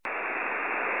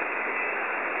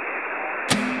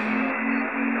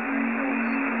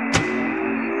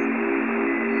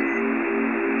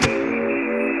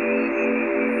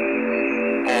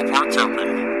open.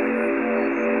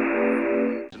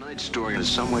 Tonight's story is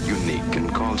somewhat unique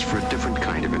and calls for a different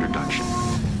kind of introduction.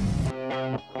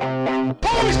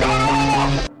 Police gone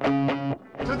off!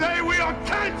 Today we are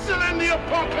canceling the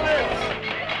apocalypse!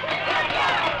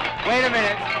 Wait a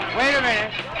minute.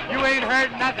 You ain't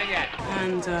heard nothing yet.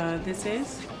 And this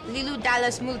is? Lilu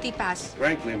Dallas Multipass.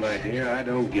 Frankly, my dear, I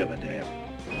don't give a damn.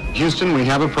 Houston, we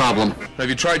have a problem. Have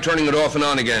you tried turning it off and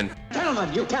on again?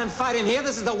 Gentlemen, you can't fight in here.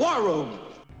 This is the war room.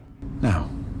 Now,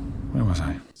 where was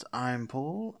I? So I'm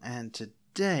Paul, and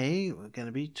today we're going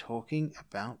to be talking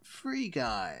about Free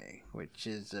Guy, which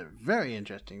is a very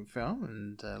interesting film,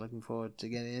 and looking forward to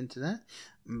getting into that.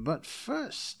 But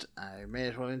first, I may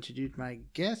as well introduce my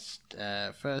guest,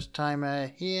 first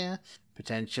timer here,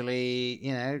 potentially,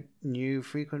 new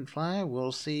frequent flyer.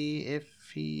 We'll see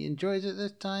if he enjoys it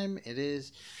this time. It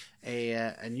is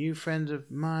a new friend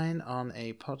of mine on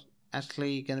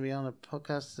actually going to be on a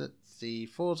podcast that's the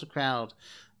Forza Crowd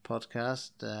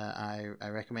podcast. I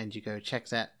recommend you go check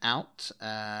that out.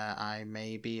 I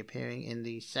may be appearing in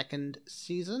the second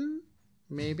season,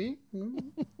 maybe.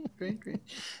 Great.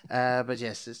 But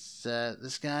yes,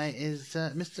 this guy is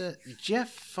Mr.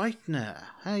 Jeff Feitner.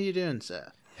 How are you doing,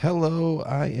 sir? Hello,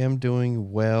 I am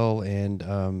doing well, and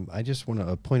I just want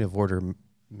a point of order,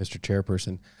 Mr.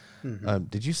 Chairperson. Mm-hmm.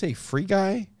 Did you say Free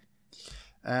Guy?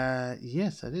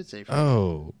 Yes, I did say Free Guy.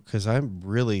 Oh, because I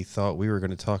really thought we were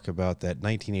going to talk about that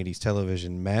 1980s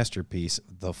television masterpiece,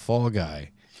 The Fall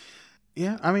Guy.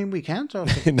 Yeah, I mean, we can talk.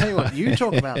 Tell you what, you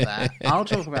talk about that. I'll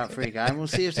talk about Free Guy, and we'll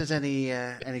see if there's any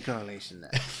correlation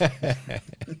there.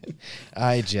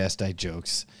 I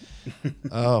jokes.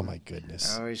 Oh, my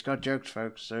goodness. Oh, he's got jokes,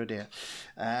 folks. Oh, dear.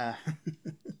 All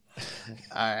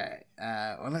right.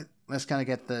 Well, let's kind of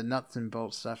get the nuts and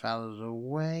bolts stuff out of the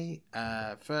way.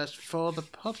 First, for the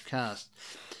podcast,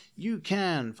 you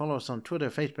can follow us on Twitter,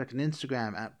 Facebook, and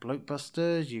Instagram at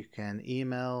Blokebusters. You can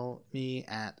email me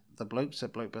at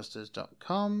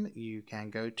theblokes@blokebusters.com. You can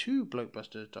go to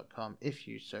blokebusters.com if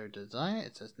you so desire.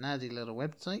 It's a snazzy little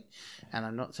website, and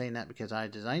I'm not saying that because I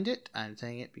designed it. I'm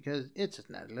saying it because it's a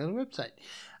snazzy little website.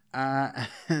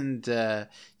 And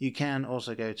you can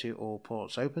also go to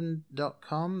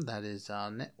allportsopen.com. That is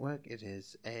our network. It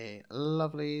is a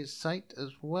lovely site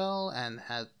as well and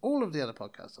has all of the other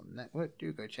podcasts on the network.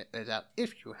 Do go check those out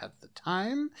if you have the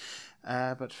time.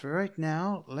 But for right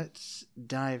now, let's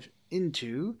dive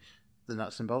into the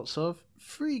nuts and bolts of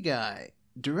Free Guy,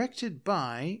 directed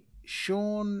by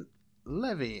Shawn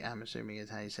Levy. I'm assuming is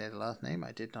how you say the last name.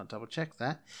 I did not double check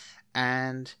that.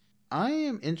 And I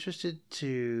am interested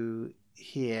to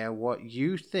hear what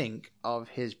you think of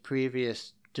his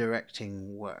previous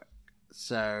directing work.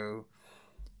 So,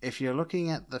 if you're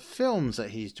looking at the films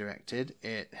that he's directed,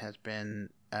 it has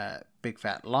been Big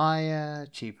Fat Liar,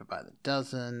 Cheaper by the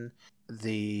Dozen,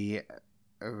 the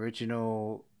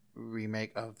original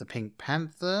remake of The Pink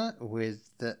Panther with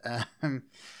the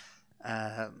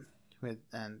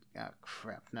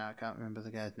now I can't remember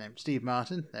the guy's name. Steve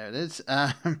Martin. There it is.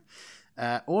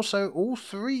 Also, all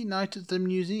three Night at the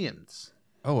Museums.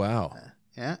 Oh, wow.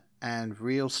 Yeah, and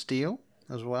Real Steel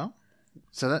as well.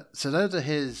 So those are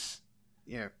his,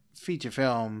 feature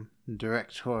film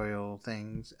directorial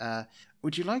things.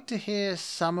 Would you like to hear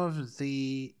some of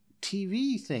the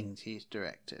TV things he's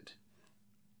directed?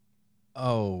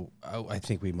 Oh, I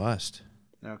think we must.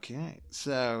 Okay,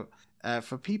 so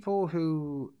for people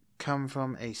who come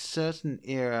from a certain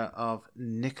era of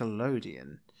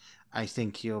Nickelodeon, I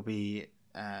think you'll be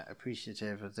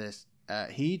appreciative of this.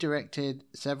 He directed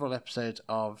several episodes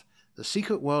of The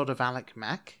Secret World of Alec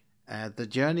Mack, The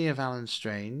Journey of Alan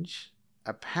Strange,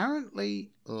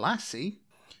 apparently Lassie,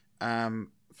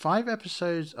 5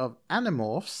 episodes of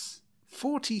Animorphs,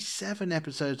 47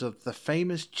 episodes of The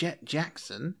Famous Jet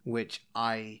Jackson, which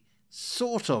I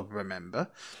sort of remember,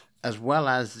 as well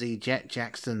as the Jet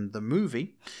Jackson the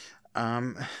movie,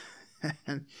 and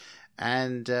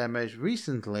most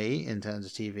recently, in terms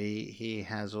of TV, he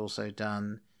has also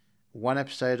done 1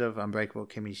 episode of Unbreakable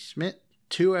Kimmy Schmidt,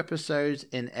 2 episodes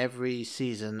in every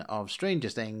season of Stranger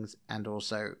Things, and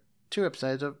also 2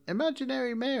 episodes of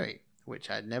Imaginary Mary, which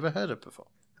I'd never heard of before.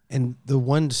 And the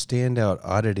one standout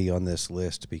oddity on this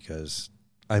list, because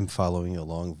I'm following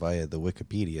along via the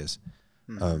Wikipedias,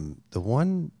 the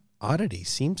one oddity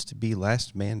seems to be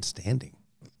Last Man Standing.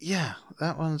 Yeah,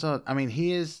 that one's odd. I mean,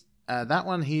 he is... that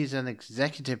one, he's an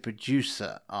executive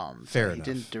producer on. Fair enough. He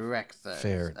didn't direct those.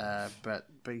 Fair. But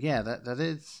yeah, that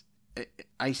is. It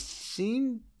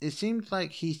seems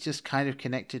like he's just kind of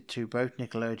connected to both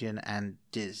Nickelodeon and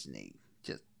Disney,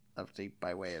 just obviously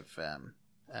by way of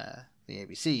the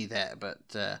ABC there. But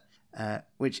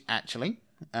which actually,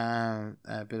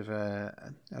 a bit of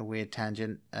a weird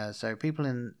tangent. So people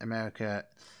in America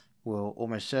will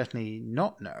almost certainly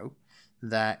not know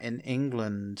that in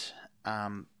England,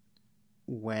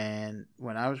 when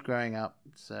I was growing up,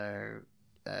 so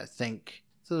think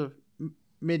sort of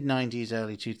mid-90s,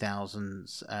 early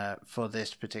 2000s, for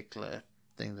this particular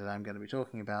thing that I'm going to be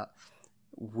talking about,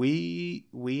 we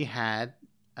had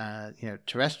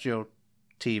terrestrial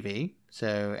TV,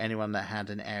 so anyone that had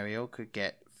an aerial could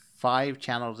get 5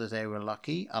 channels if they were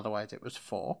lucky, otherwise it was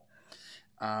 4.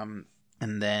 And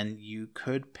then you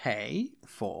could pay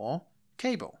for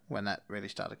cable when that really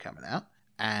started coming out,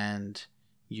 and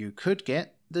you could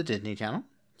get the Disney Channel,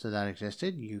 so that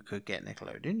existed. You could get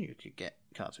Nickelodeon, you could get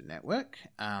Cartoon Network.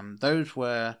 Those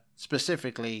were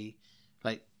specifically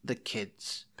like the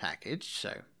kids package,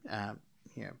 so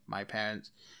my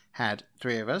parents had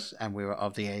 3 of us, and we were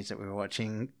of the age that we were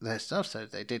watching their stuff, so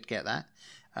they did get that.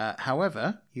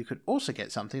 However, you could also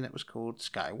get something that was called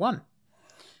Sky One.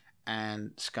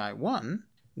 And Sky One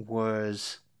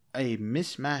was a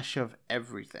mismatch of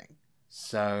everything.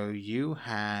 So you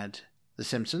had The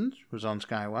Simpsons was on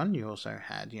Sky One. You also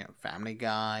had, Family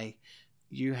Guy.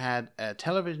 You had a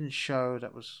television show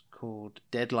that was called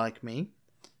Dead Like Me,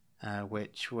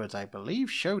 which was, I believe,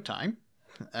 Showtime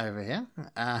over here.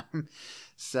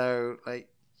 So,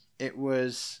 it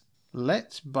was,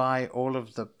 let's buy all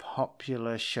of the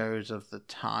popular shows of the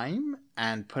time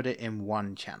and put it in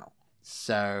one channel.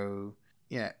 So,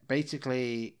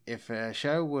 basically, if a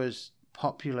show was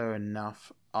popular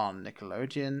enough on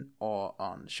Nickelodeon or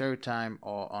on Showtime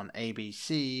or on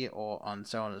ABC or on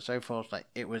so on and so forth,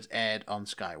 it was aired on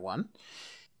Sky One.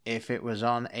 If it was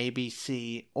on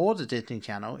ABC or the Disney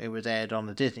Channel, it was aired on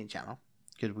the Disney Channel,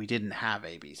 because we didn't have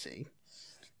ABC.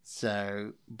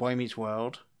 So Boy Meets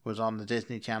World was on the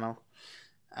Disney Channel.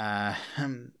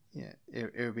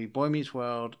 It would be Boy Meets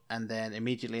World, and then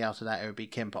immediately after that, it would be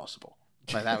Kim Possible.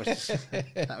 That was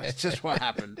just what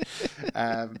happened.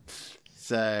 It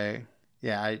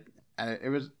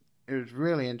was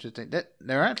really interesting.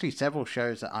 There are actually several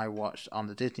shows that I watched on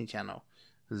the Disney Channel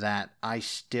that I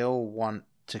still want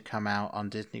to come out on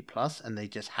Disney Plus, and they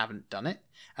just haven't done it.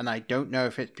 And I don't know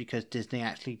if it's because Disney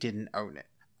actually didn't own it.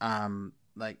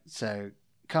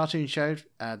 Cartoon shows,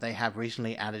 they have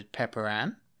recently added Pepper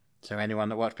Ann. So anyone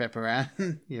that watched Pepper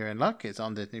Ann, you're in luck. It's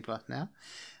on Disney Plus now.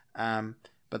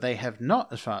 But they have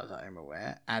not, as far as I am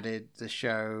aware, added the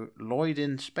show Lloyd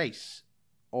in Space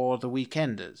or The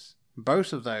Weekenders.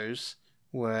 Both of those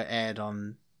were aired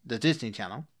on the Disney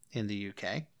Channel in the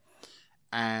UK,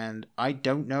 and I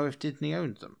don't know if Disney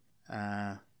owns them.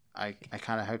 I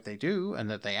kind of hope they do and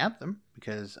that they add them,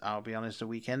 because I'll be honest, The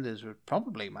Weekenders were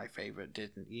probably my favourite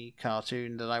Disney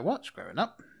cartoon that I watched growing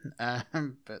up.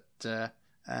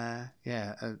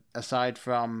 Aside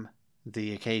from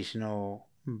the occasional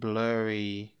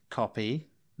blurry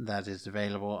copy that is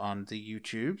available on the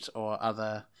YouTubes or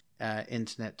other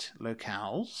internet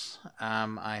locales,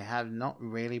 I have not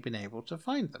really been able to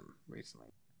find them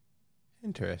recently.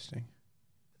 Interesting.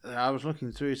 I was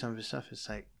looking through some of his stuff. It's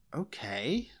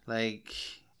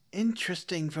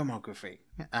interesting filmography.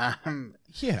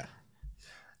 Yeah.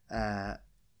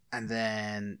 And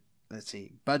then, let's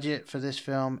see, budget for this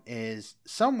film is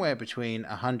somewhere between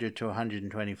 $100 to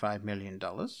 $125 million.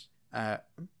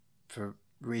 For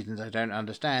reasons I don't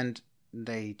understand,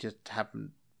 they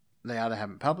either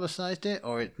haven't publicized it,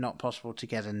 or it's not possible to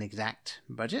get an exact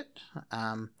budget.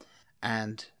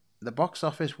 And the box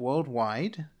office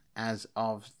worldwide, as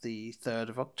of the 3rd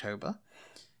of October,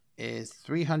 is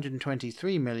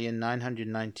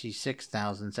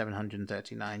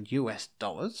 $323,996,739 US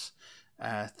dollars.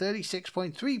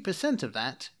 36.3% of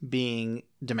that being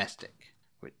domestic,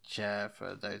 which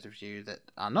for those of you that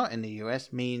are not in the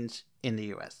US means in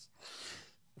the US.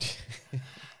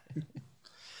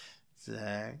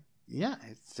 So yeah,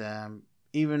 it's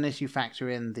even if you factor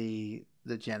in the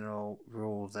general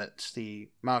rule that the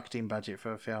marketing budget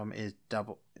for a film is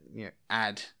double,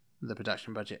 add the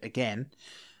production budget again,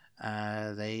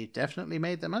 they definitely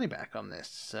made their money back on this.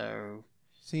 So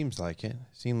seems like it.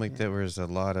 Seemed like there was a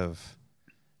lot of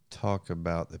talk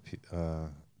about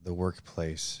the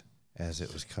workplace as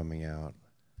it was coming out.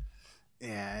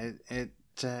 Yeah, it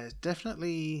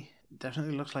definitely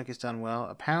looks like it's done well.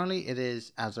 Apparently, it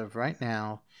is, as of right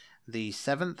now, the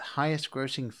 7th highest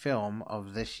grossing film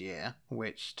of this year,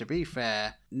 which, to be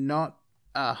fair, not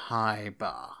a high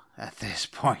bar at this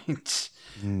point.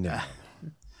 No.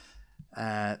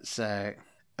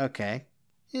 Okay.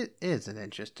 It is an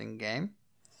interesting game.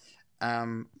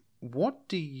 What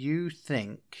do you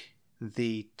think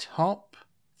the top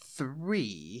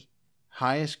 3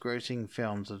 highest grossing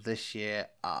films of this year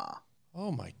are?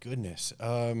 Oh my goodness.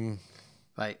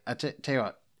 Like, tell you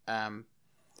what,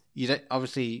 you don't,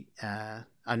 obviously,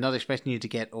 I'm not expecting you to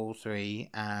get all three.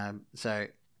 Okay.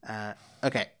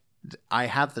 I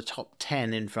have the top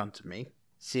 10 in front of me.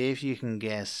 See if you can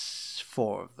guess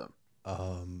 4 of them.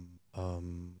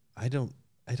 I don't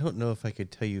know if I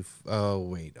could tell you. Oh,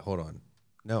 wait, hold on.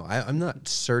 No, I'm not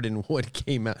certain what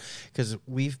came out because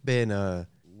we've been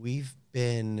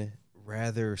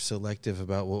rather selective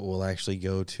about what we'll actually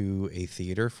go to a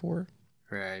theater for.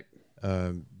 Right.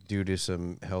 Due to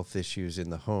some health issues in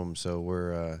the home, so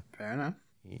we're fair enough.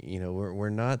 You know, we're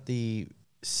not the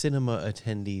cinema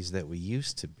attendees that we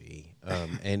used to be.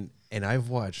 And I've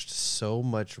watched so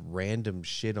much random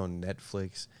shit on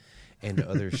Netflix and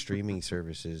other streaming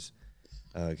services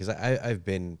because I've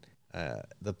been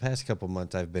the past couple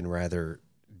months I've been rather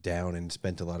down and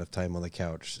spent a lot of time on the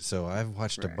couch. So I've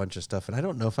watched a bunch of stuff, and I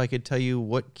don't know if I could tell you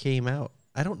what came out.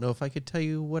 I don't know if I could tell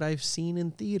you what I've seen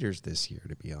in theaters this year,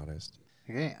 to be honest.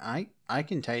 Okay, I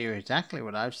can tell you exactly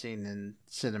what I've seen in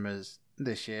cinemas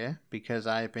this year because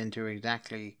I've been to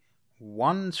exactly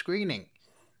one screening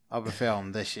of a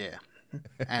film this year,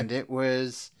 and it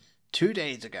was 2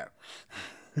 days ago.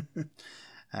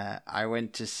 I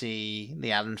went to see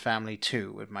The Addams Family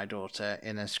 2 with my daughter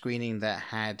in a screening that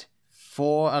had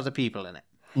 4 other people in it.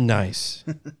 Nice.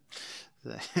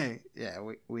 Yeah,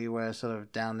 we were sort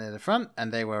of down near the front,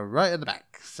 and they were right at the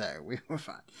back, so we were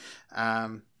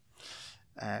fine.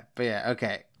 But yeah,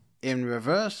 okay. In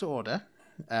reverse order,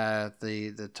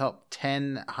 the top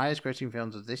 10 highest grossing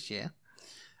films of this year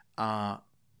are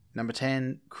number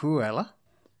 10, Cruella.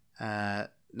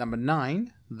 Number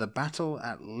 9, The Battle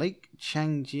at Lake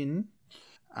Changjin.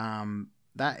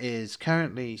 That is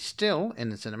currently still in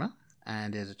the cinema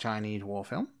and is a Chinese war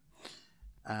film.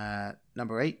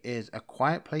 Number 8 is A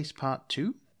Quiet Place Part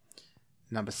 2.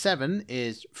 Number 7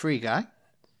 is Free Guy.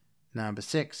 Number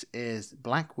 6 is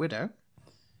Black Widow.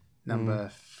 Number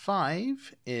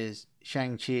 5 is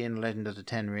Shang-Chi and Legend of the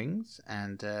Ten Rings.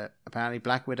 And apparently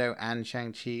Black Widow and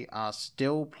Shang-Chi are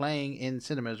still playing in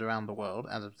cinemas around the world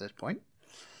as of this point.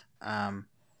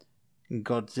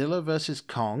 Godzilla vs.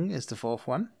 Kong is the 4th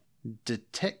one.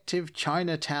 Detective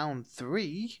Chinatown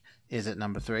 3 is at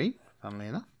number 3, funnily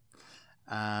enough.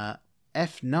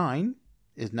 F9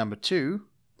 is number 2.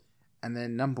 And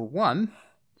then number 1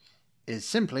 is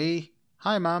simply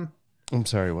Hi Mum. I'm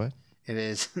sorry, what? It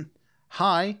is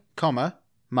Hi, comma,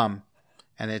 Mum.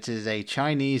 And it is a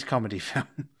Chinese comedy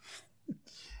film.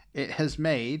 It has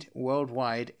made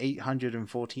worldwide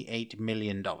 $848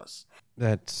 million.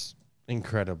 That's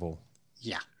incredible.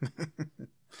 Yeah.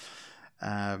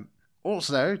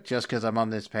 Also, just because I'm on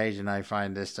this page and I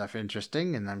find this stuff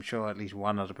interesting, and I'm sure at least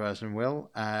one other person will,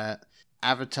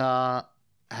 Avatar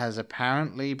has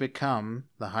apparently become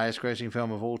the highest grossing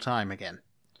film of all time again.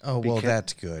 Oh, well,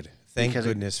 that's good. Thank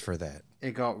goodness for that.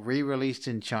 It got re-released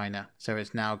in China, so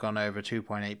it's now gone over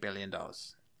 $2.8 billion.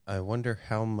 I wonder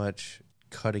how much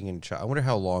cutting in China. I wonder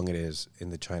how long it is in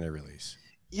the China release.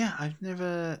 Yeah, I've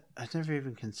never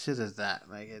even considered that.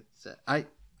 Like, it's I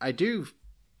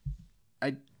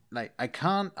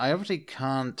obviously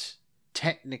can't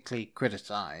technically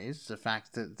criticize the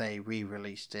fact that they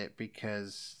re-released it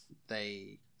because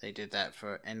they did that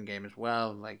for Endgame as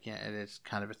well. Like, yeah, it is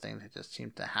kind of a thing that just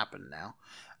seems to happen now.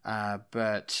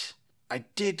 But I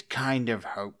did kind of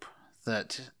hope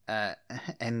that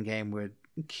Endgame would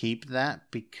keep that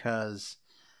because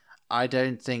I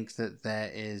don't think that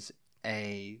there is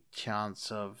a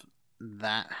chance of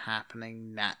that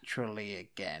happening naturally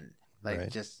again. Like, right.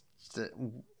 just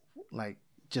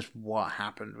what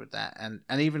happened with that, and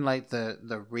even like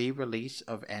the re-release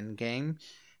of Endgame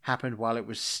happened while it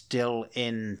was still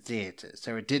in theaters,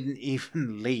 so it didn't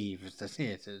even leave the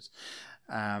theaters.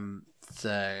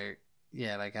 So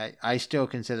yeah, like I still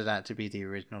consider that to be the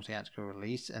original theatrical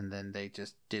release, and then they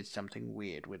just did something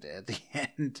weird with it at the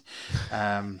end.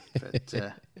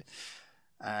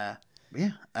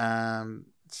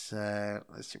 So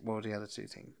let's see, what were the other two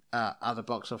things? Other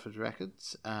box office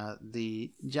records.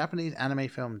 The Japanese anime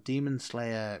film Demon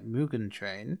Slayer Mugen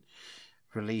Train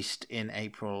released in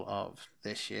April of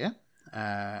this year,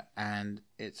 and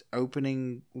its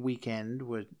opening weekend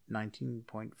was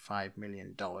 $19.5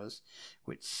 million,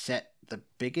 which set the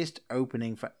biggest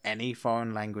opening for any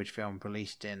foreign language film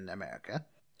released in America,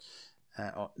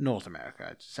 or North America,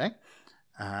 I'd say.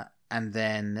 And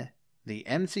then the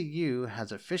MCU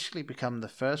has officially become the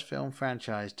first film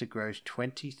franchise to gross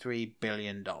 $23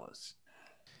 billion.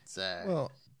 So,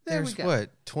 well, there's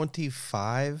what,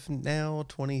 25 now,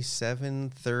 27,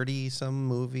 30 some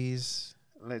movies?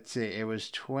 Let's see, it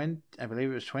was 20, I believe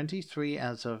it was 23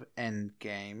 as of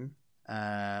Endgame,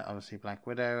 Obviously, Black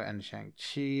Widow and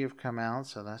Shang-Chi have come out,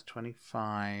 so that's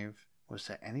 25. Was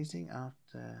there anything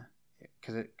after?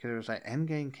 Because it was like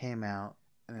Endgame came out,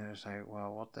 and it was like,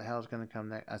 well, what the hell is going to come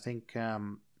next? I think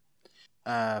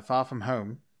Far From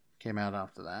Home came out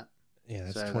after that. Yeah,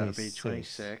 that's so 26. that'll be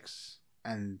 26.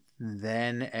 And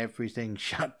then everything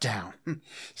shut down.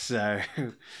 So,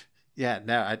 yeah,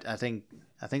 no, I think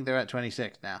they're at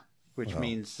 26 now, which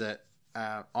means that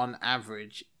on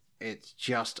average, it's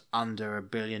just under $1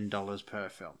 billion per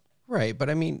film. Right, but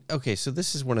I mean, okay, so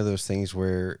this is one of those things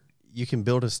where you can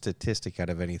build a statistic out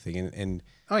of anything, and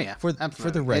oh yeah, for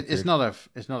the record, it's not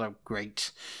a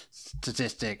great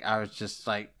statistic. I was just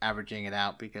like averaging it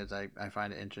out because I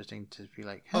find it interesting to be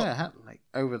like, like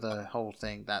over the whole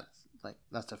thing.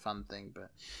 That's a fun thing,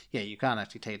 but yeah, you can't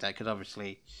actually take that because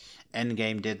obviously,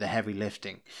 Endgame did the heavy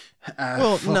lifting.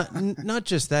 Not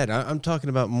just that. I'm talking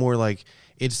about more like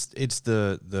it's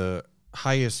the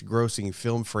highest grossing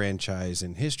film franchise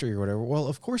in history or whatever. Well,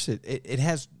 of course it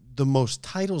has the most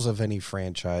titles of any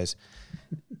franchise,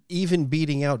 even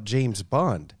beating out James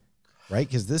Bond, right?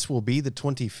 Because this will be the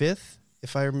 25th,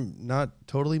 if I'm not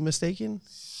totally mistaken.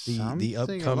 The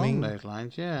upcoming along those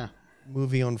lines, yeah.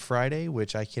 Movie on Friday,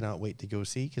 which I cannot wait to go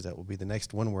see because that will be the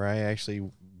next one where I actually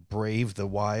brave the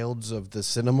wilds of the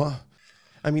cinema.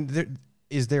 I mean,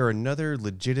 is there another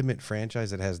legitimate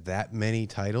franchise that has that many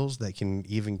titles that can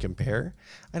even compare?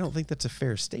 I don't think that's a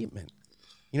fair statement.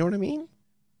 You know what I mean?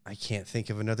 I can't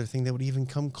think of another thing that would even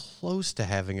come close to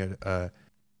having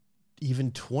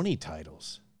even 20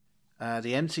 titles.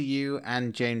 The MCU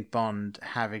and James Bond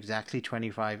have exactly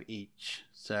 25 each.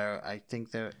 So I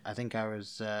think I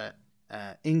was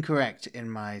incorrect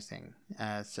in my thing.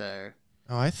 Oh,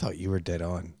 I thought you were dead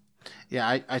on.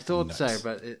 Yeah, I thought Nuts. so,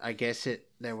 but I guess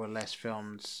there were less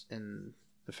films in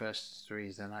the first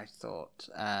three than I thought.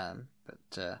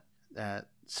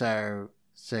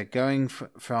 So going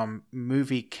from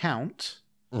movie count,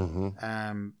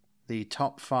 the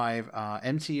top 5 are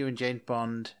MCU and James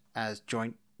Bond as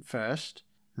joint first.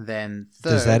 Then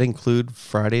third. Does that include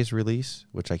Friday's release,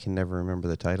 which I can never remember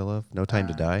the title of? No Time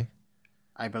to Die?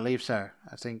 I believe so.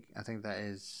 I think that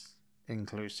is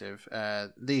inclusive.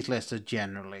 These lists are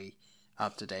generally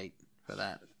up to date for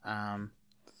that.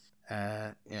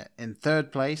 In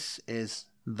third place is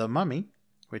The Mummy,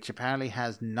 which apparently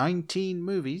has 19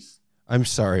 movies. I'm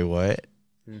sorry, what?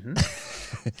 Yep.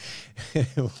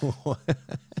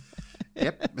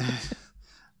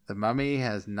 The Mummy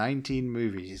has 19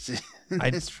 movies in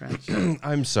this franchise.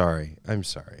 I'm sorry.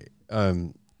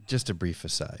 Just a brief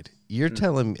aside. You're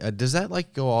telling me, does that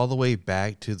like go all the way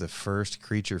back to the first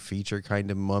creature feature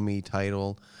kind of mummy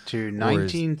title? To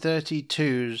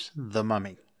 1932's The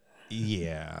Mummy.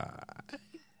 Yeah.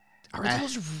 Are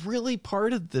those really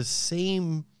part of the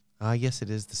same... I guess it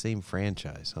is the same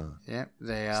franchise, huh? Yeah,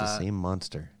 they it's are. the same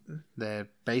monster. They're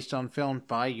based on films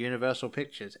by Universal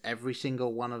Pictures. Every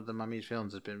single one of the Mummy's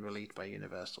films has been released by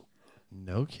Universal.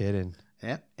 No kidding.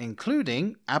 Yeah,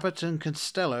 including Abbott and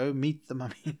Costello Meet the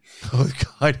Mummy. Oh,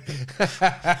 God.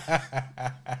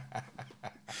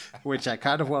 Which I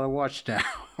kind of want to watch now.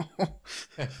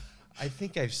 I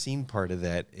think I've seen part of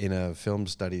that in a film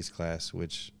studies class,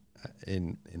 which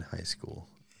in high school.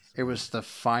 It was the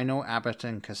final Abbott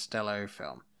and Costello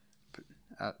film.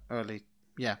 The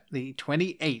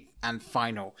 28th and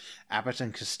final Abbott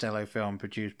and Costello film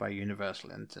produced by Universal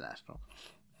International.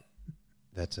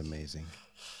 That's amazing.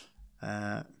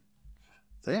 And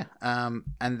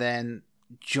then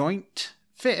joint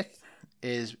 5th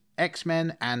is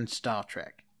X-Men and Star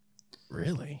Trek.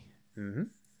 Really? Mm-hmm.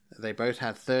 They both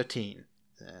had 13.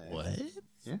 What?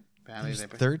 Yeah. Apparently There's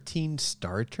 13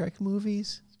 Star Trek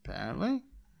movies? Apparently.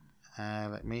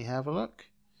 Let me have a look.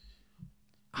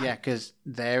 Yeah, because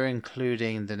they're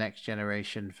including the Next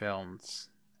Generation films.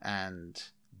 And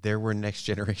there were Next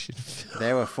Generation films?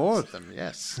 There were 4 of them,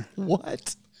 yes.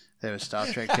 What? There was Star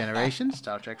Trek Generation,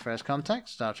 Star Trek First Contact,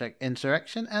 Star Trek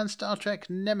Insurrection, and Star Trek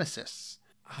Nemesis.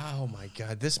 Oh my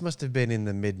God, this must have been in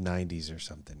the mid-90s or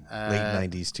something. Late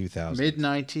 90s, 2000.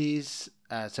 Mid-90s,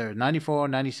 so 94,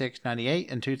 96,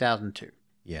 98, and 2002.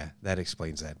 Yeah, that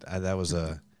explains that. That was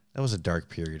a dark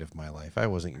period of my life. I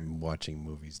wasn't even watching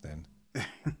movies then.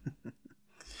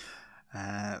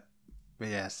 But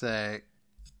yeah, so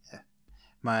yeah.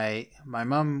 My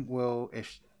mum will,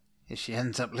 if she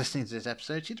ends up listening to this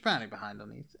episode, she's apparently behind on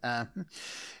these.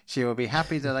 She will be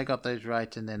happy that I got those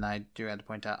right, and then I do have to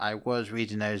point out I was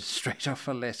reading those straight off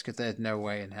a list because there's no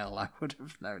way in hell I would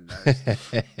have known those.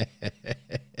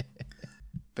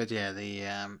 But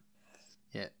yeah,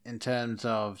 in terms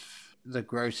of the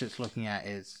gross it's looking at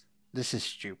this is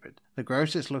stupid. The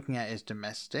gross it's looking at is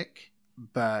domestic,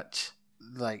 but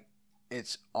like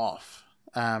it's off.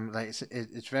 Like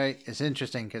it's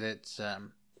interesting because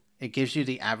it gives you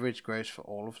the average gross for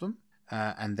all of them,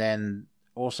 and then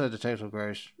also the total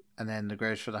gross, and then the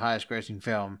gross for the highest grossing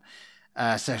film.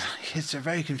 So it's a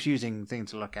very confusing thing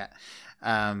to look at.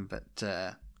 But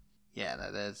yeah,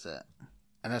 there's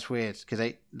and that's weird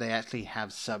because they actually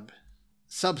have sub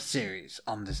series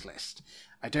on this list.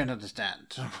 I don't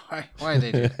understand why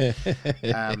they do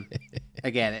that.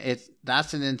 Again,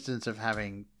 that's an instance of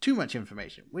having too much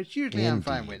information, which usually I'm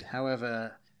fine with.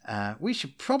 However, we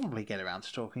should probably get around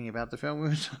to talking about the film we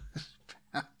were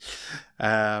talking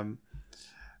about.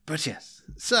 But yes,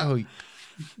 so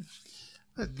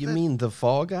you mean the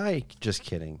Fall Guy? Just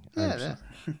kidding. Yeah,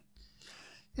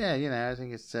 yeah. I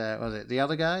think it's was it The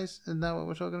Other Guys? Isn't that what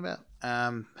we're talking about?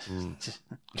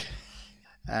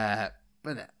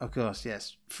 But of course,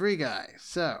 yes, Free Guy.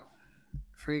 So,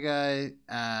 Free Guy,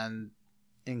 and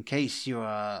in case you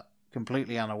are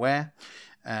completely unaware,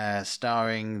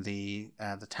 starring the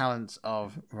talents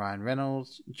of Ryan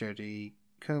Reynolds, Jodie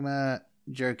Comer,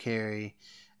 Joe Keery,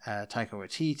 Taika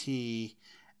Waititi,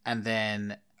 and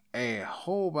then a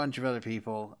whole bunch of other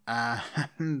people,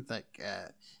 like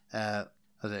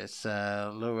it's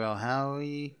Laurel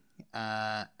Howe,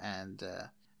 and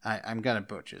I'm gonna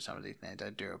butcher some of these names. I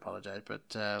do apologize, but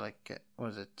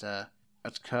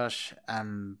Utkarsh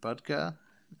Ambudkar,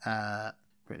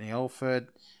 Brittany Alford,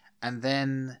 and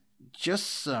then just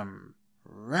some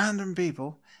random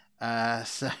people.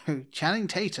 So Channing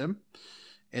Tatum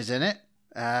is in it,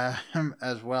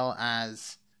 as well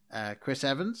as Chris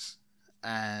Evans,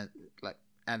 and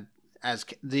as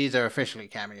these are officially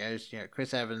cameos.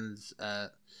 Chris Evans,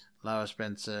 Lara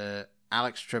Spencer,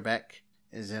 Alex Trebek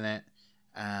is in it.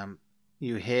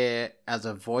 You hear, as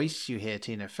a voice, you hear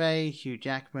Tina Fey, Hugh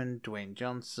Jackman, Dwayne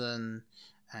Johnson,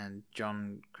 and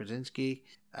John Krasinski.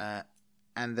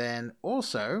 And then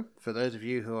also, for those of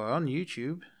you who are on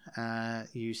YouTube,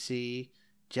 you see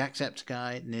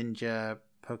Jacksepticeye, Ninja,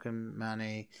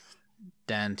 Pokemani,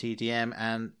 Dan TDM,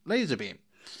 and Laserbeam.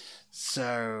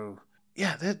 So,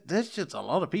 yeah, there's just a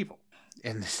lot of people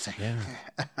in this thing.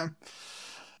 Yeah.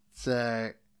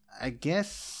 So, I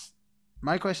guess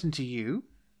my question to you,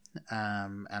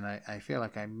 and I feel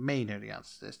like I may know the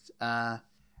answer to this,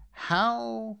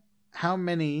 how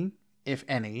many, if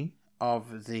any,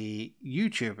 of the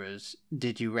YouTubers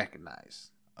did you recognize?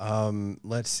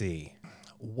 Let's see.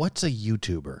 What's a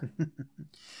YouTuber?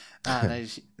 Now you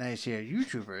see, a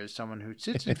YouTuber is someone who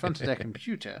sits in front of their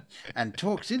computer and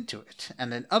talks into it,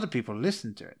 and then other people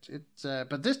listen to it. It's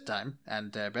but this time,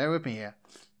 and bear with me here,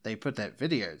 they put their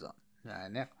videos on. I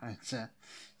know it's a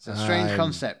strange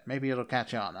concept. Maybe it'll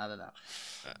catch on. I don't know.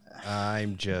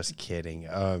 I'm just kidding.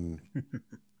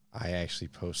 I actually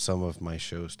post some of my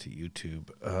shows to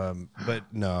YouTube.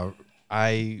 But no,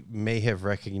 I may have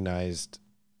recognized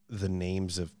the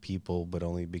names of people, but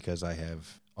only because I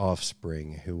have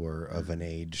offspring who are of an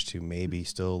age to maybe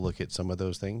still look at some of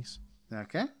those things.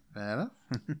 Okay, fair enough.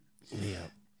 Yeah.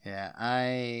 Yeah,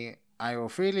 I will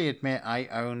freely admit I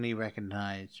only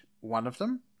recognize one of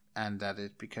them, and that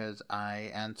is because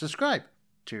I am subscribed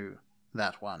to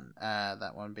that one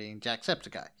being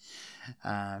Jacksepticeye.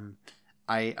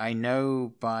 I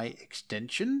know by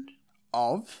extension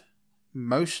of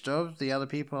most of the other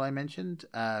people I mentioned,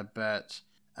 but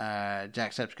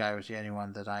Jacksepticeye was the only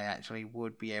one that I actually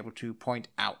would be able to point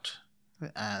out.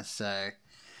 So,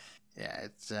 yeah,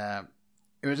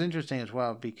 it was interesting as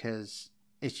well because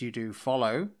if you do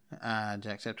follow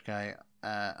Jacksepticeye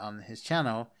on his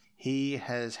channel, he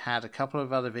has had a couple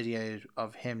of other videos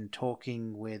of him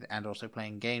talking with and also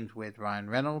playing games with Ryan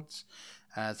Reynolds.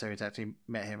 So he's actually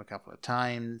met him a couple of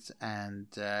times, and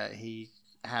he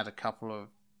had a couple of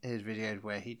his videos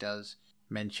where he does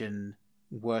mention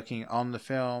working on the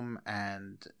film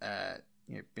and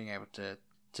being able to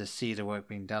see the work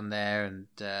being done there. And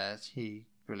he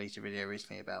released a video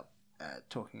recently about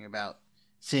talking about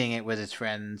seeing it with his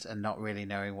friends and not really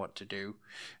knowing what to do.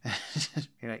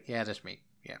 You're like, yeah, that's me.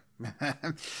 Yeah,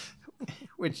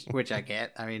 which I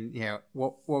get. I mean,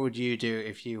 what would you do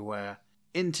if you were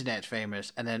internet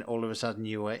famous and then all of a sudden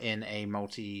you were in a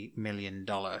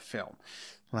multi-million-dollar film?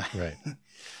 Right.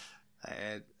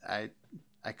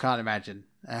 I can't imagine.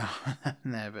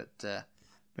 No, but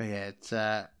yeah,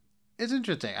 it's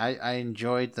interesting. I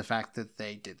enjoyed the fact that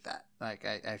they did that. Like,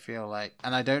 I feel like,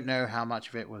 and I don't know how much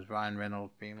of it was Ryan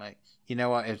Reynolds being like, you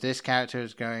know what, if this character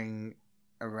is going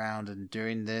around and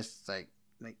doing this, like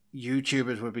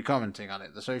YouTubers would be commenting on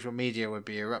it, the social media would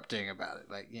be erupting about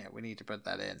it. Like, we need to put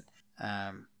that in,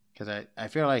 because I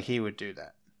feel like he would do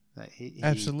that. Like he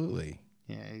absolutely.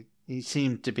 Yeah, he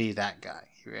seemed to be that guy.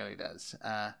 He really does.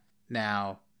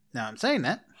 Now I'm saying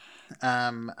that,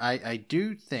 I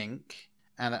do think,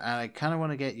 and I kind of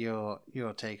want to get your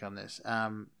take on this.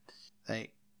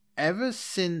 Like, ever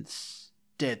since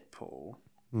Deadpool,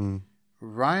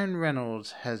 Ryan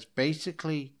Reynolds has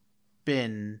basically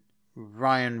been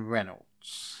Ryan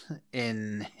Reynolds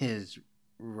in his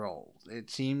role. It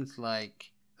seems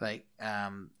like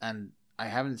and I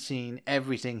haven't seen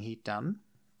everything he's done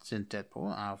since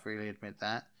Deadpool, I'll freely admit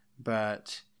that,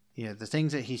 but the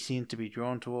things that he seems to be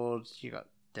drawn towards, you got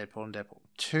Deadpool and Deadpool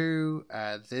 2,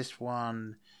 this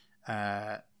one,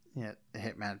 the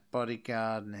Hitman's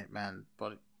Bodyguard and the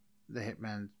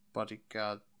Hitman's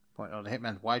Bodyguard point, or the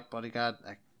Hitman's Wife Bodyguard.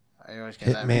 I always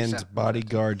get that mixed Hitman's up.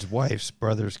 Bodyguard's wife's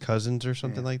brother's cousins or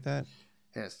something like that.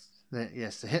 Yes. The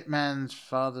Hitman's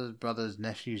father's, brother's,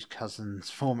 nephew's, cousins,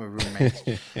 former roommates.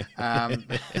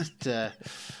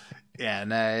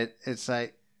 It's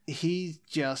like he's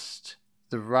just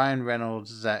the Ryan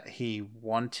Reynolds that he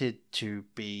wanted to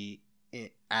be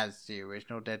as the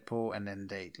original Deadpool, and then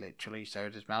they literally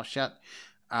sewed his mouth shut.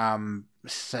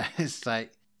 So it's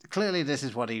like, clearly this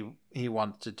is what he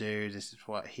wants to do. This is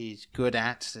what he's good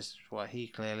at. This is what he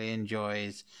clearly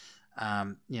enjoys.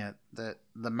 The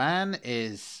man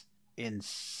is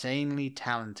insanely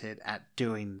talented at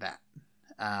doing that.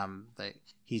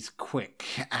 He's quick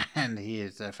and he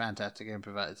is a fantastic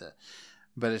improviser.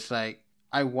 But it's like,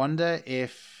 I wonder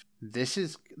if this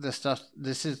is the stuff.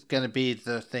 This is going to be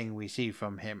the thing we see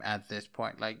from him at this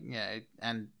point.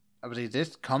 And obviously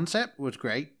this concept was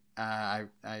great. I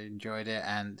enjoyed it,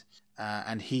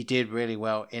 and he did really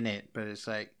well in it. But it's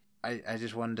like, I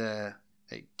just wonder,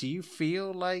 like, do you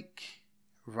feel like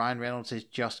Ryan Reynolds is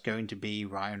just going to be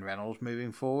Ryan Reynolds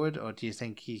moving forward, or do you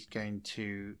think he's going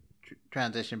to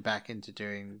transition back into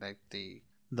doing like the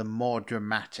more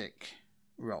dramatic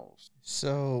roles?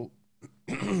 So,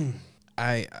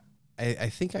 I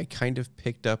think I kind of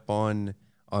picked up on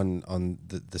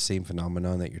the same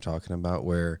phenomenon that you're talking about,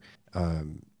 where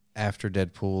after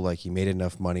Deadpool, like, he made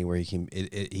enough money where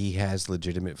he has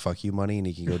legitimate fuck you money and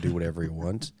he can go do whatever he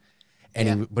wants.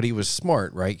 And but he was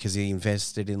smart, right? Because he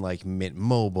invested in like Mint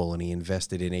Mobile, and he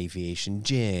invested in Aviation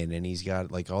Gin, and he's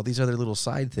got like all these other little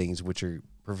side things which are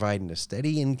providing a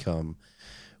steady income,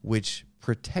 which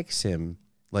protects him.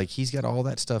 Like, he's got all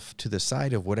that stuff to the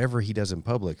side of whatever he does in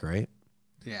public, right?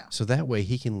 Yeah. So that way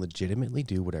he can legitimately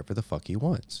do whatever the fuck he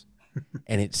wants.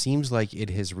 And it seems like it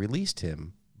has released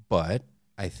him, but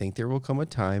I think there will come a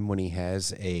time when he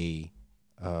has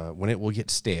when it will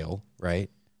get stale, right?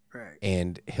 Right.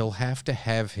 And he'll have to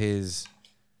have his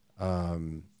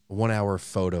 1 hour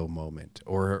photo moment,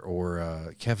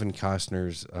 or Kevin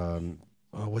Costner's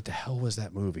what the hell was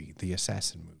that movie? The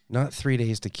assassin movie. Not 3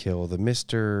 Days to Kill.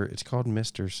 It's called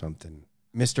Mr. something.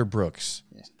 Mr. Brooks.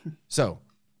 Yes. So,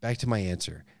 back to my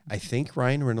answer. I think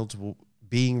Ryan Reynolds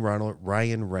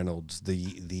Ryan Reynolds,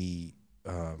 the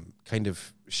kind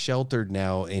of sheltered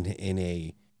now in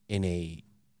a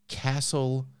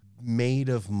castle made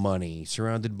of money,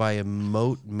 surrounded by a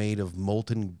moat made of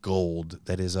molten gold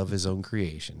that is of his own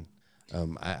creation.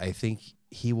 I think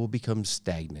he will become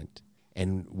stagnant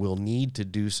and will need to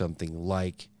do something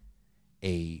like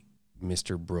a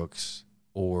Mr. Brooks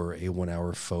or a 1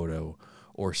 hour photo,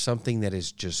 or something that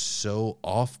is just so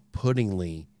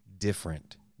off-puttingly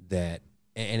different that,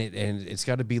 and it's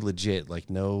got to be legit, like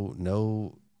no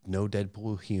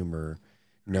Deadpool humor,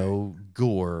 no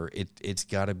gore. It's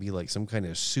got to be like some kind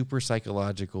of super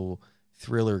psychological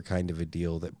thriller kind of a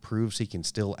deal that proves he can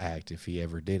still act, if he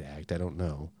ever did act. I don't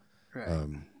know. Right.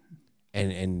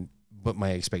 But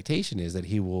my expectation is that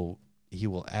he will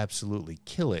absolutely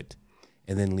kill it,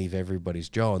 and then leave everybody's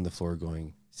jaw on the floor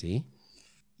going, "See,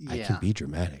 I can be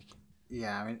dramatic."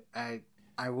 Yeah, I mean,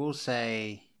 I will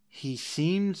say he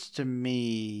seems to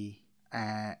me,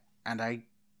 and I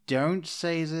don't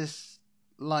say this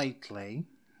lightly,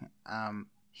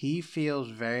 he feels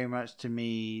very much to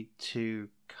me to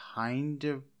kind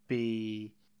of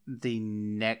be the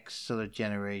next sort of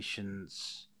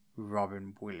generation's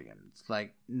Robin Williams.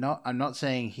 Like, I'm not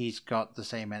saying he's got the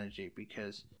same energy,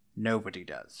 because nobody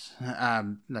does.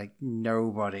 Like,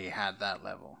 nobody had that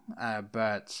level.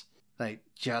 But like,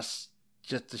 just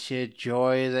the sheer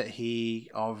joy that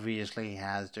he obviously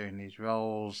has doing these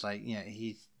roles, like,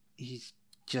 he's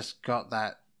just got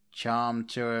that charm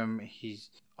to him. He's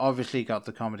obviously got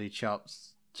the comedy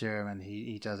chops to him, and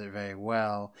he does it very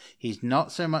well. He's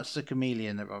not so much the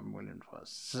chameleon that Robin Williams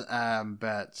was,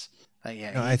 but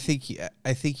No, I think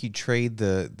you trade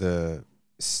the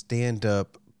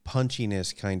stand-up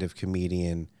punchiness kind of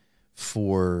comedian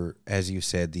for, as you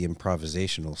said, the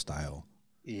improvisational style.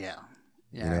 Yeah.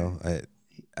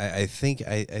 I think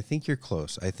you're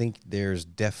close. I think there's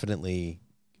definitely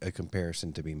a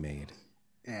comparison to be made.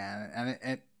 Yeah,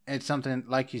 and it's something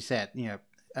like you said.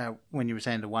 When you were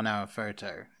saying the 1 hour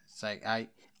photo, it's like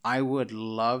I would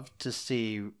love to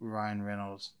see Ryan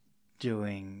Reynolds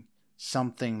doing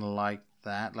something like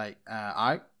that. Like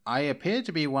I appear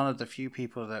to be one of the few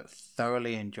people that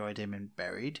thoroughly enjoyed him in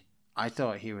Buried. I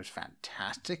thought he was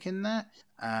fantastic in that.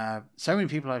 So many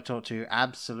people I've talked to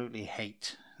absolutely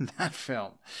hate that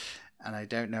film, and I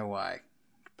don't know why.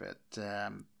 But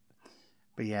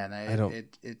yeah, no,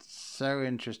 it's so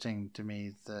interesting to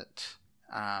me that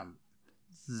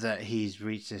that he's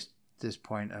reached this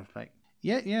point of like,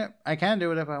 yeah, I can do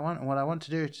whatever I want, and what I want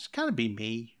to do is just kind of be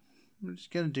me. I'm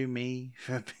just gonna do me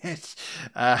for a bit,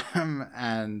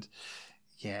 and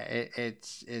yeah,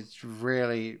 it's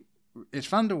really. It's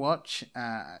fun to watch,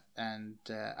 and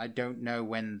I don't know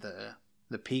when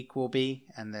the peak will be,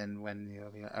 and then when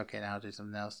you'll be like, okay, now I'll do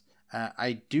something else.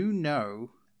 I do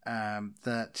know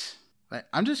that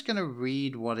I'm just going to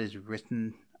read what is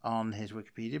written on his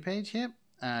Wikipedia page here,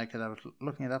 because I was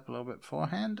looking it up a little bit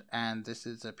beforehand, and this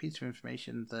is a piece of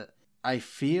information that I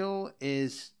feel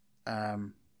is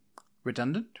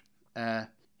redundant.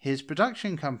 His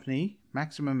production company,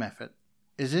 Maximum Effort,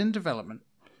 is in development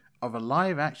of a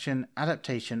live-action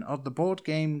adaptation of the board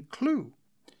game Clue.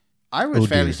 I was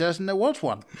fairly certain there was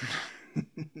one.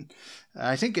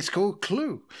 I think it's called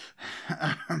Clue.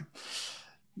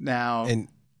 Now,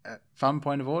 fun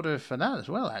point of order for that as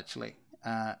well, actually.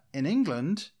 In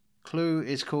England, Clue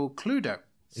is called Cluedo.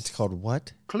 It's called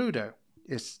what? Cluedo.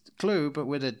 It's Clue, but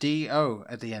with a D-O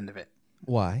at the end of it.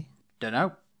 Why? Don't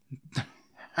know.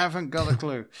 Haven't got a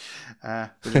clue.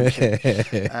 Got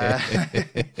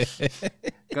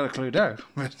a Cluedo.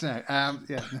 But no,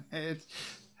 yeah,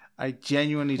 I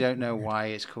genuinely don't know why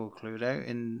it's called Cluedo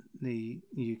in the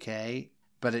UK,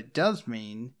 but it does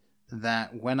mean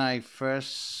that when I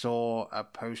first saw a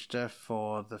poster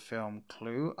for the film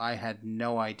Clue, I had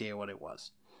no idea what it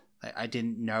was. I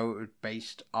didn't know it was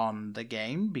based on the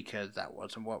game, because that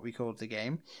wasn't what we called the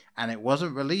game, and it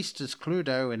wasn't released as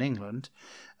Cluedo in England,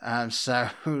 so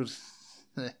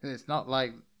it's not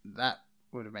like that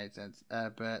would have made sense.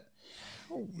 But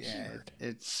yeah,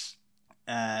 it's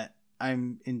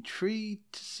I'm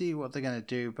intrigued to see what they're going to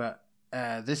do, but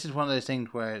this is one of those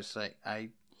things where it's like, I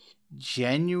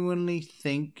genuinely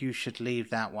think you should leave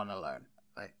that one alone.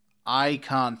 Like, I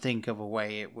can't think of a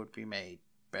way it would be made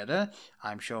better.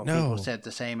 I'm sure people said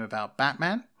the same about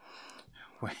Batman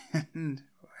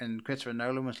when Christopher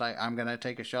Nolan was like, I'm going to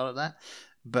take a shot at that.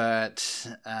 But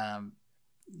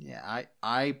yeah,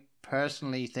 I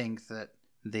personally think that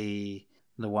the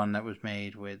one that was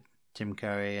made with Tim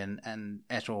Curry and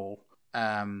et al.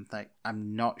 Like,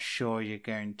 I'm not sure you're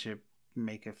going to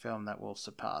make a film that will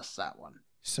surpass that one.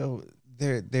 So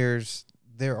there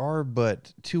are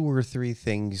but 2 or 3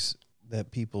 things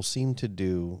that people seem to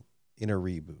do in a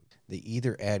reboot. They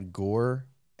either add gore,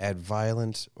 add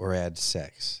violence, or add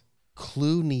sex.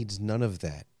 Clue needs none of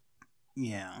that.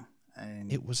 Yeah.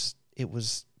 It was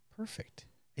perfect.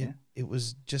 It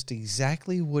was just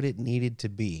exactly what it needed to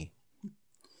be.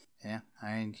 Yeah,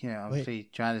 I mean, obviously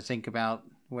trying to think about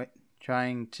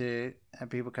trying to have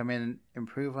people come in and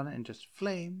improve on it, and just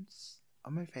flames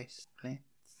on my face, flames.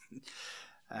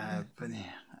 But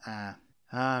yeah,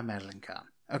 Madeline Kahn.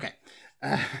 Okay.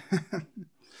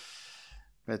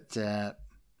 But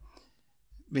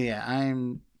yeah,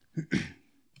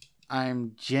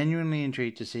 I'm genuinely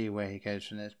intrigued to see where he goes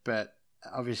from this. But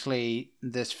obviously,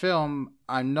 this film,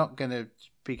 I'm not going to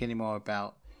speak anymore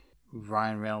about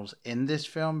Ryan Reynolds in this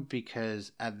film,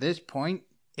 because at this point,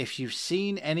 if you've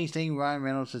seen anything Ryan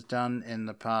Reynolds has done in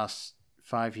the past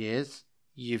 5 years,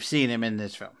 you've seen him in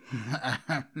this film.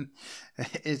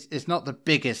 It's not the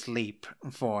biggest leap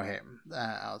for him,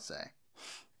 I'll say.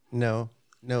 No,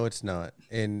 it's not.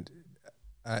 And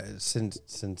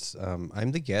since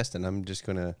I'm the guest, and I'm just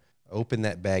going to open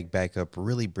that bag back up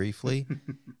really briefly,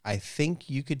 I think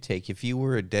you could take, if you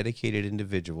were a dedicated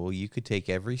individual, you could take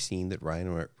every scene that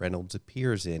Ryan Reynolds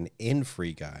appears in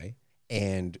Free Guy,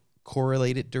 and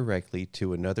correlate it directly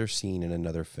to another scene in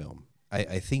another film.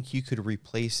 I think you could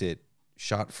replace it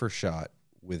shot for shot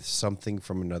with something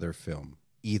from another film,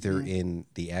 either in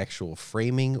the actual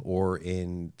framing or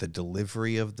in the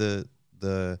delivery of the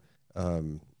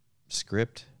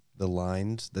script, the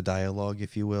lines, the dialogue,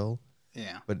 if you will.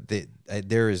 Yeah. But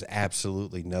there is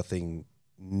absolutely nothing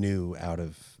new out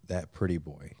of that pretty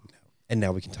boy. And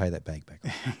now we can tie that bag back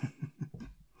on.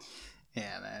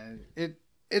 Yeah, no,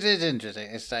 it is interesting.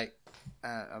 It's like,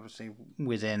 obviously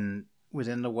within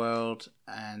the world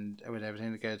and with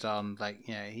everything that goes on, like,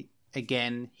 he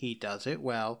does it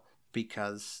well,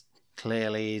 because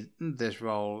clearly this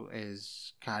role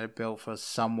is kind of built for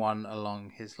someone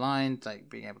along his lines, like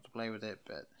being able to play with it.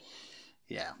 But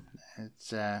yeah,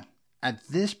 it's at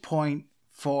this point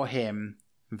for him,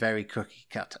 very cookie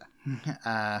cutter.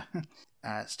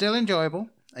 Still enjoyable.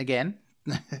 Again,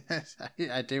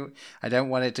 I don't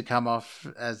want it to come off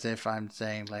as if I'm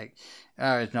saying like,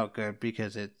 oh, it's not good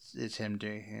because it's him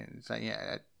doing it. It's like,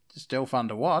 yeah, it's still fun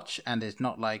to watch, and it's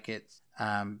not like it's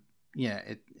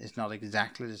it's not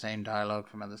exactly the same dialogue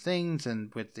from other things, and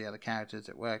with the other characters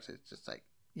it works. It's just like,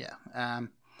 yeah.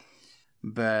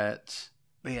 But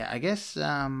yeah, I guess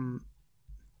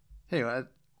anyway,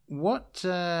 what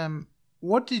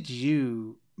did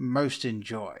you most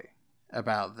enjoy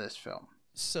about this film?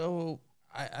 So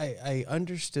I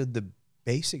understood the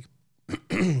basic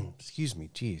excuse me,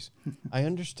 geez. I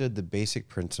understood the basic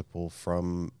principle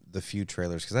from the few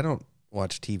trailers, because I don't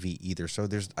watch TV either. So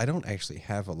I don't actually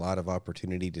have a lot of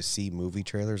opportunity to see movie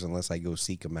trailers unless I go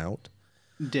seek them out.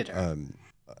 Ditto.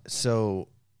 So,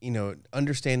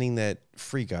 understanding that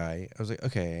Free Guy, I was like,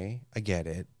 okay, I get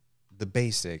it. The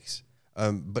basics.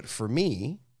 But for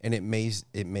me, and it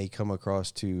may come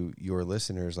across to your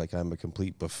listeners like I'm a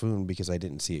complete buffoon because I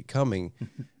didn't see it coming.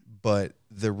 But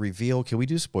the reveal, can we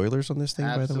do spoilers on this thing,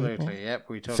 Absolutely, by the way? Absolutely, yep.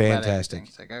 We talk Fantastic. About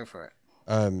everything, so go for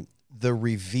it. The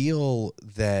reveal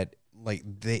that, like,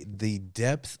 the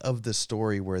depth of the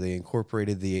story where they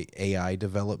incorporated the AI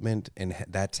development, and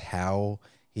that's how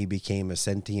he became a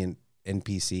sentient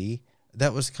NPC,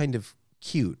 that was kind of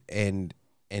cute and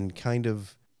kind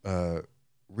of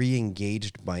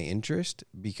re-engaged my interest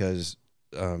because,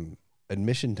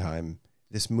 admission time,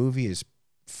 this movie is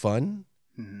fun,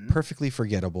 perfectly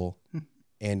forgettable,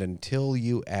 and until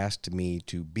you asked me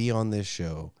to be on this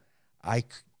show, I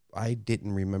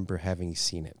didn't remember having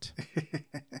seen it.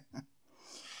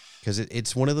 Because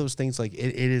it's one of those things, like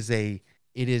it is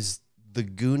the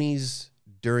Goonies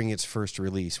during its first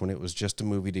release, when it was just a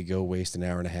movie to go waste an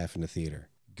hour and a half in a theater.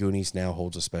 Goonies now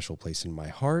holds a special place in my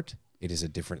heart. It is a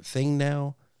different thing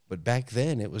now, but back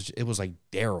then it was like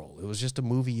Daryl. It was just a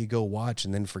movie you go watch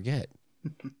and then forget.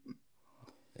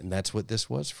 And that's what this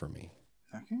was for me.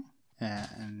 Okay. Yeah,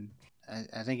 and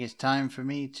I think it's time for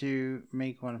me to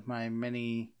make one of my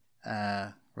many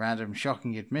random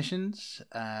shocking admissions.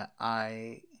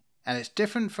 And it's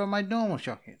different from my normal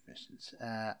shocking admissions.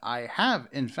 I have,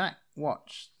 in fact,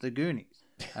 watched The Goonies.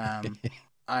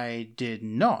 I did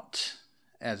not,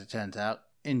 as it turns out,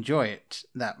 enjoy it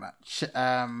that much.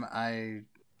 I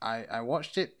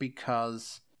watched it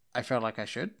because I felt like I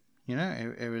should.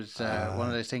 It was one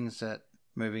of those things that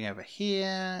moving over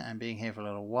here and being here for a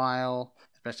little while,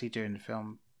 especially during the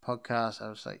film podcast, I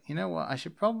was like, you know what, I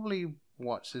should probably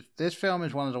watch this. This film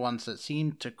is one of the ones that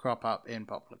seemed to crop up in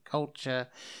popular culture.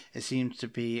 It seems to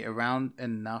be around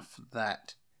enough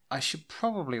that I should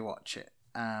probably watch it.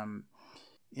 And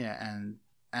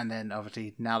then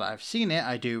obviously now that I've seen it,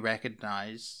 I do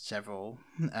recognize several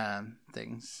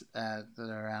things that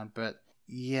are around. But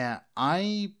yeah,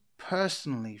 I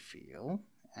personally feel,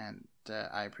 and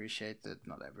I appreciate that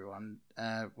not everyone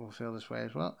will feel this way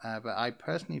as well, but I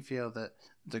personally feel that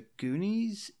The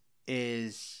Goonies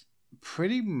is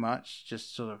pretty much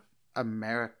just sort of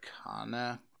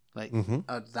Americana, like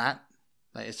that.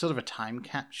 Like, it's sort of a time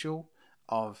capsule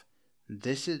of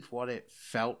this is what it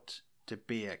felt to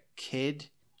be a kid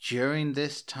during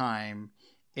this time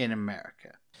in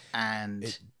America.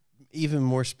 And even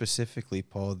more specifically,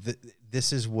 Paul,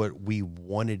 this is what we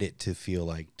wanted it to feel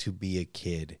like to be a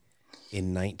kid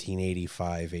in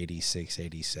 1985, 86,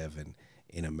 87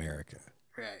 in America.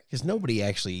 Right. Because nobody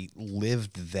actually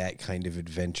lived that kind of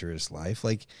adventurous life.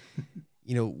 Like,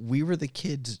 we were the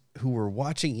kids who were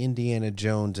watching Indiana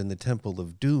Jones and the Temple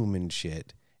of Doom and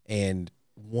shit and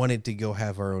wanted to go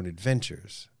have our own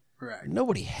adventures. Right.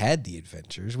 Nobody had the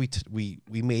adventures. We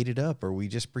made it up, or we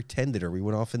just pretended, or we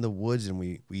went off in the woods and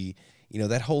we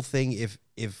that whole thing.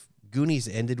 If Goonies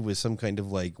ended with some kind of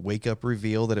like wake up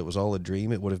reveal that it was all a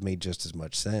dream, it would have made just as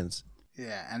much sense.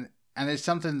 Yeah, and it's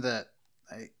something that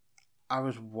I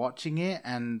was watching it,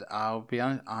 and I'll be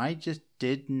honest, I just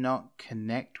did not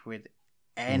connect with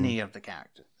any of the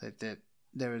characters.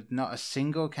 There was not a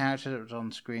single character that was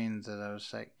on screen that I was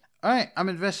like, all right, I'm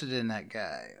invested in that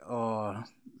guy, or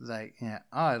like,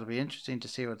 it'll be interesting to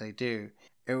see what they do.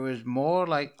 It was more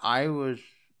like I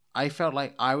felt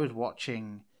like I was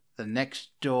watching the next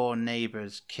door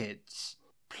neighbor's kids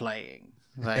playing.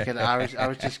 Like, and I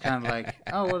was just kind of like,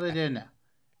 oh, what are they doing now?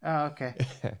 Oh, okay.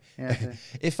 Yeah.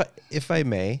 If I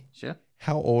may, sure.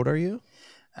 How old are you?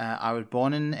 I was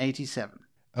born in 87.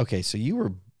 Okay, so you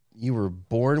were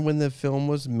born when the film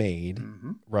was made,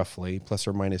 roughly, plus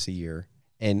or minus a year.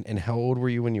 And how old were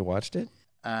you when you watched it?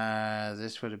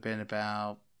 This would have been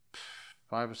about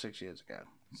 5 or 6 years ago.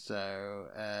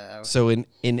 So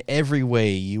in every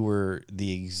way, you were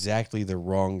exactly the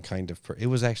wrong kind of person. It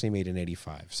was actually made in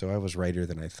 1985, so I was righter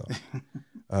than I thought.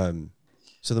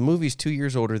 So the movie's 2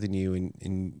 years older than you,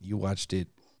 and you watched it.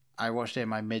 I watched it in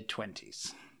my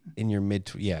mid-20s. In your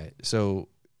yeah. So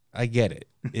I get it.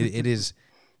 It is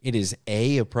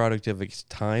a product of its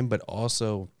time, but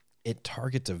also it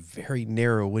targets a very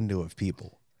narrow window of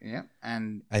people. Yeah,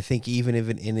 and I think even if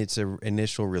in its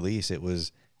initial release,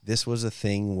 this was a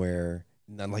thing where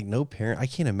no parent. I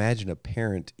can't imagine a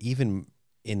parent even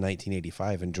in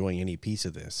 1985 enjoying any piece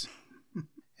of this.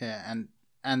 Yeah,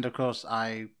 and of course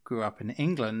I grew up in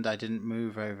England. I didn't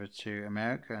move over to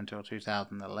America until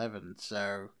 2011.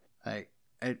 So I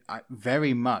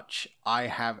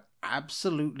have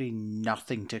absolutely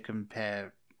nothing to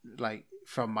compare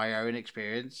from my own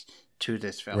experience to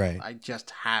this film. Right. I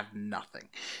just have nothing.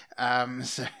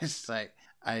 So it's like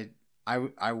I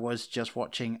was just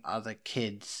watching other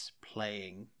kids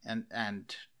playing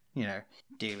and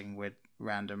dealing with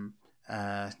random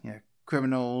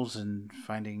criminals and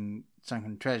finding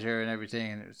sunken treasure and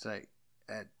everything, and it was like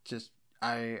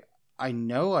I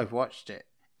know I've watched it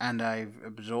and I've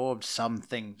absorbed some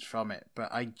things from it,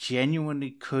 but I genuinely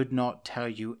could not tell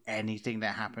you anything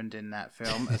that happened in that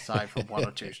film aside from one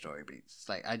or two story beats.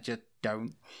 Like, I just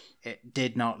don't. It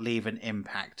did not leave an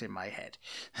impact in my head.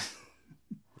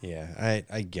 Yeah,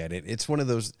 I get it. It's one of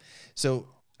those. So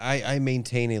I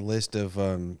maintain a list of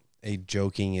a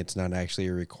joking. It's not actually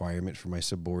a requirement for my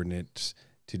subordinates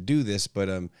to do this, but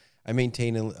I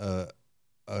maintain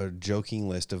a joking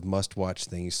list of must-watch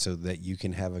things so that you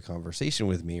can have a conversation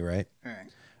with me, right? All right.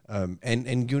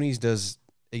 And Goonies does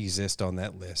exist on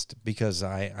that list because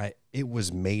it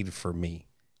was made for me.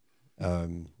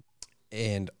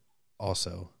 And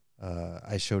also,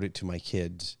 I showed it to my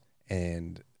kids,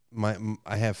 and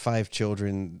I have 5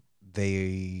 children.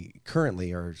 They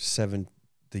currently are 7.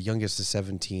 The youngest is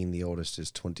 17. The oldest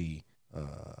is 20.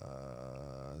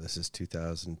 This is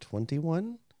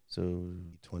 2021. So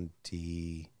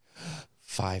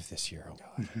 25 this year. Oh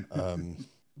God.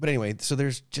 But anyway, so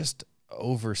there's just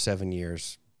over 7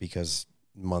 years because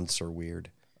months are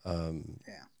weird.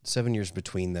 7 years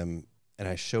between them. And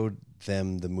I showed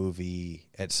them the movie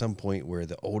at some point where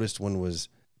the oldest one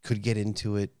could get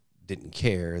into it, didn't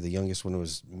care. The youngest one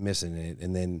was missing it.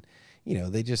 And then,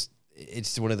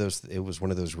 it was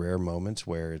one of those rare moments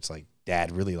where it's like,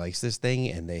 Dad really likes this thing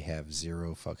and they have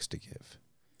 0 fucks to give.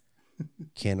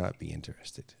 Cannot be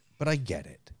interested. But I get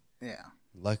it. Yeah.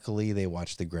 Luckily, they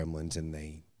watched the Gremlins and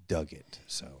they dug it.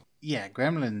 So yeah,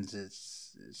 Gremlins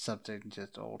is something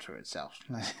just all to itself.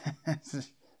 That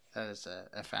is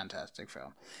a fantastic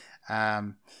film.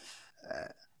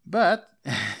 But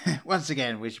once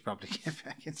again, we should probably get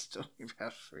back into talking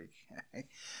about Freak.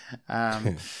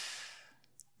 But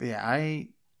yeah,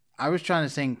 I was trying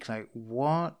to think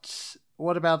what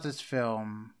about this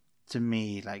film to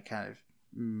me kind of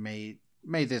made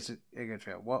this a good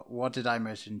film. What did I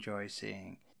most enjoy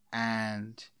seeing?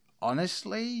 And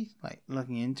honestly,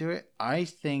 looking into it, I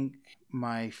think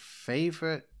my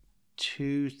favorite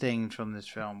 2 things from this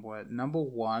film were, number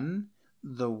one,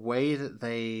 the way that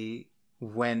they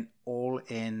went all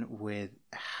in with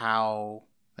how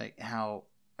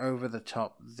over the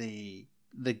top the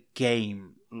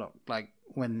game looked like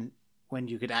when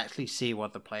you could actually see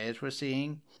what the players were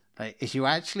seeing. If you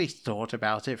actually thought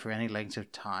about it for any length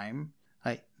of time,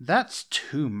 that's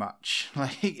too much.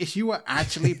 If you were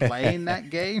actually playing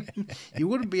that game, you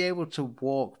wouldn't be able to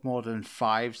walk more than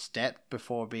 5 steps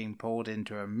before being pulled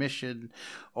into a mission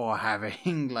or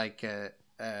having an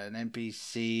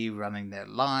NPC running their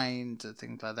lines or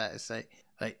things like that. It's like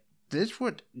this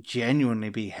would genuinely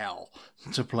be hell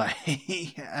to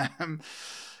play.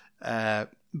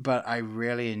 But I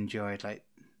really enjoyed,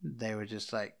 they were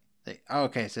just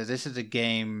okay, so this is a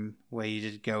game where you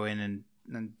just go in and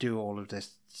do all of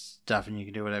this stuff and you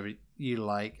can do whatever you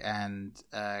like, and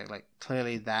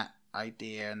clearly that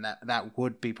idea and that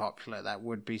would be popular. That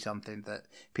would be something that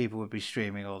people would be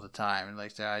streaming all the time,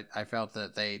 and so I felt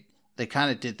that they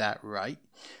kind of did that right.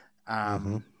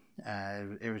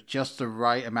 It was just the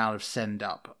right amount of send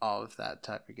up of that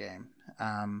type of game.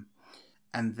 And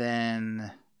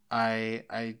then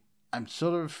I'm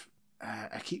sort of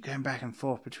I keep going back and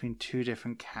forth between 2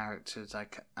 different characters,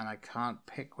 and I can't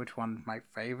pick which one's my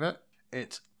favorite.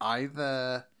 It's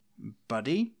either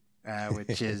Buddy,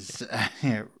 which is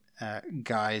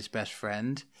Guy's best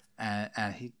friend,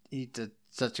 and he did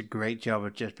such a great job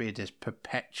of just being this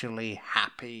perpetually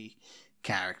happy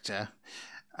character,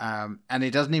 and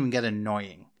it doesn't even get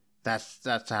annoying.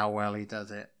 That's how well he does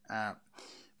it.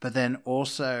 but then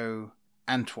also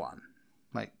Antoine.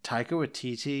 Like, Taika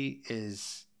Waititi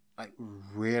is like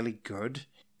really good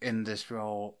in this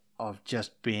role of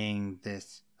just being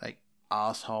this like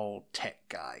asshole tech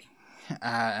guy,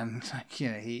 and like, you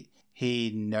know,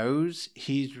 he knows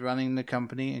he's running the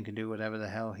company and can do whatever the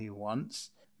hell he wants,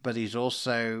 but he's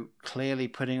also clearly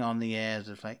putting on the airs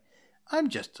of like, I'm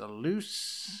just a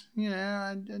loose, you know,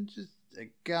 I'm just a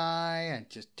guy. I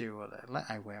just do what I like.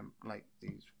 I wear like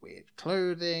these weird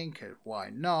clothing because why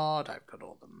not? I've got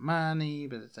all the money,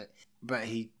 but it's like, but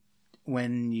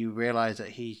when you realize that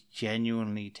he's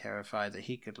genuinely terrified that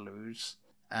he could lose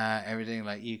everything,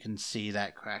 like, you can see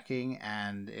that cracking,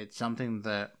 and it's something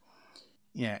that,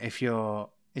 you know, if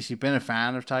you've been a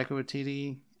fan of Taika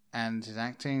Waititi and his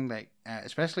acting, like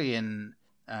especially in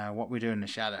What We Do in the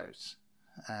Shadows.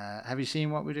 Have you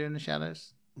seen What We Do in the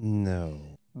Shadows?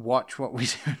 No. Watch What We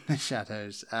Do in the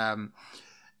Shadows.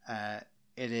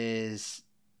 It is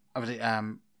obviously.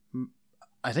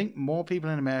 I think more people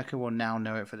in America will now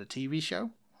know it for the TV show,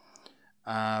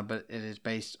 but it is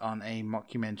based on a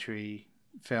mockumentary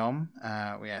film.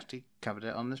 We actually covered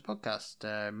it on this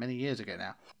podcast many years ago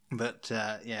now. But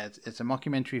yeah, it's a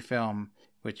mockumentary film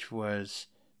which was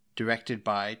directed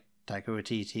by Taika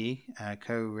Waititi,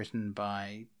 co-written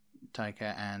by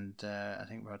Taika and I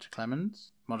think Roger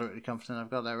Clemens. Moderately confident I've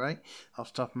got that right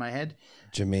off the top of my head.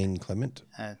 Jermaine Clement.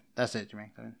 That's it,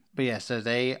 Jermaine Clement. But yeah, so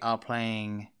they are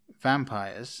playing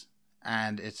vampires,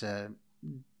 and it's a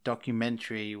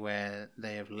documentary where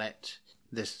they have let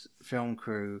this film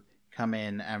crew come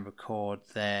in and record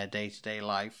their day-to-day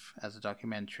life as a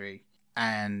documentary,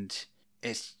 and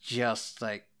it's just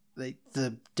like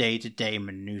the day-to-day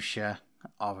minutia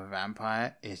of a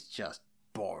vampire is just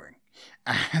boring,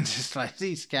 and it's like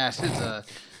these characters are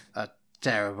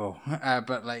terrible,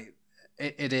 but like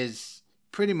it is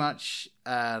pretty much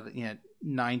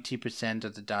 90%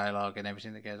 of the dialogue and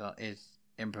everything that goes on is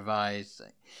improvised.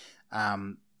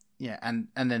 Yeah, and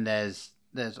then there's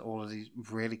all of these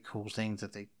really cool things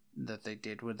that they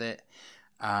did with it,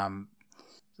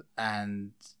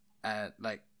 and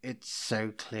like, it's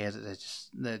so clear that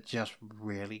they're just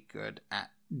really good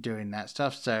at doing that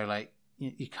stuff. So like,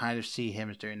 you kind of see him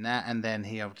as doing that, and then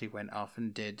he obviously went off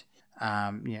and did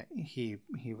he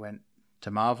went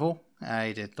to Marvel.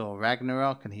 He did Thor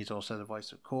Ragnarok, and he's also the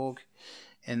voice of Korg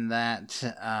in that,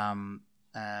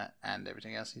 and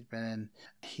everything else he's been in.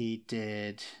 He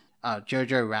did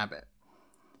Jojo Rabbit.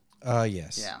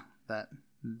 Yes. Yeah,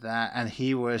 that, and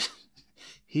he was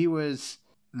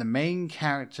the main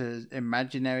character's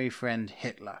imaginary friend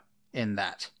Hitler in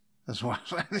that as well.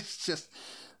 It's just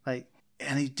like,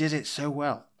 and he did it so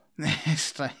well.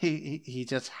 It's like he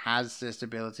just has this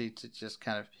ability to just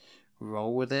kind of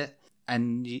roll with it,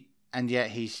 and yet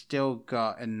he's still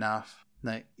got enough.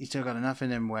 Like, he's still got enough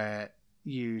in him where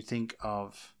you think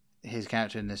of his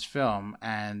character in this film,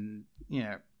 and you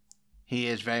know, he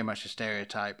is very much a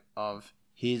stereotype of,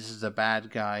 he's the bad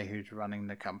guy who's running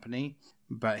the company,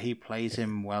 but he plays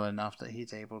him well enough that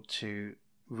he's able to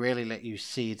really let you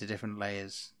see the different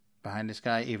layers behind this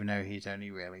guy, even though he's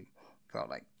only really got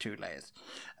like 2 layers.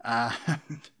 I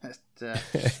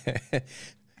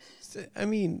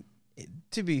mean,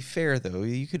 to be fair though,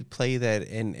 you could play that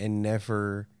and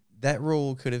never, that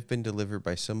role could have been delivered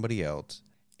by somebody else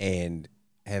and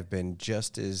have been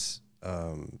just as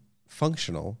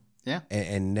functional. Yeah.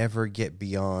 And never get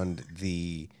beyond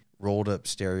the rolled up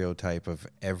stereotype of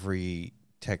every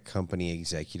tech company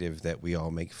executive that we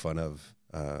all make fun of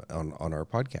on our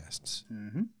podcasts.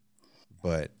 Mm-hmm.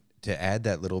 But to add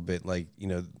that little bit, like, you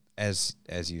know, as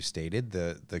you stated,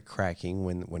 the cracking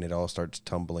when it all starts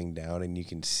tumbling down, and you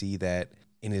can see that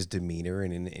in his demeanor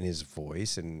and in his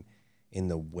voice and in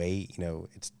the way, you know,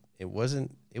 it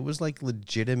was like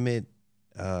legitimate,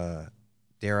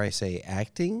 dare I say,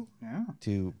 acting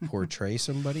to portray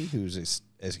somebody who's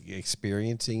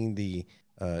experiencing the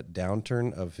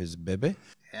downturn of his baby.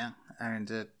 Yeah,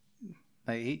 and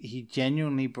like, he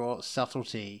genuinely brought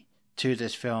subtlety to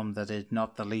this film that is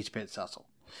not the least bit subtle,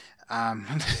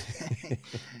 and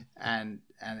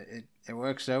it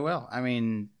works so well. I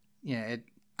mean, yeah,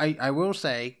 I will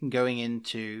say, going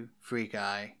into Free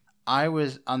Guy, I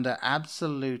was under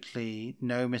absolutely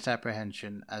no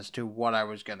misapprehension as to what I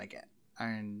was gonna get.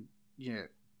 And, you know,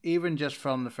 even just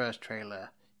from the first trailer,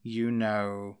 you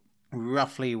know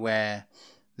roughly where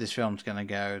this film's going to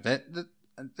go.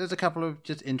 There's a couple of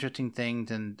just interesting things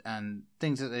and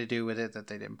things that they do with it that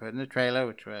they didn't put in the trailer,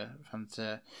 which were fun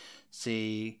to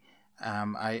see.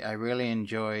 I really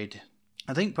enjoyed,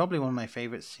 I think probably one of my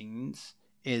favorite scenes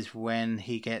is when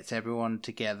he gets everyone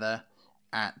together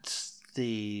at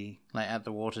the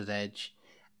water's edge,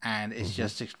 and it's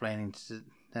just explaining to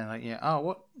they're like,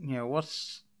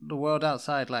 what's the world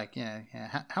outside like?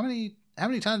 How many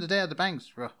times a day are the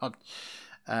banks robbed?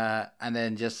 And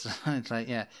then just it's like,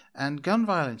 and gun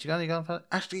violence. You got any gun violence?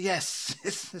 Actually, yes,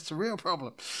 it's a real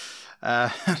problem.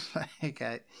 I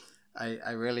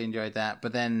really enjoyed that.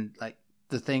 But then, like,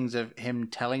 the things of him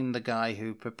telling the guy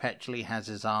who perpetually has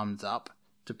his arms up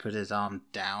to put his arm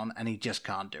down, and he just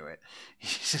can't do it.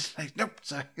 He's just like, nope.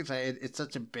 So it's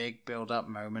such a big build-up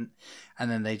moment, and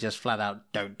then they just flat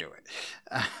out don't do it.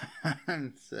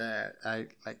 And I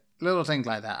like little things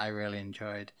like that. I really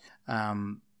enjoyed,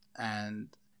 and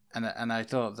I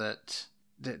thought that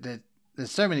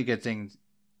there's so many good things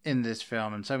in this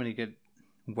film, and so many good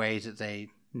ways that they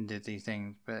did these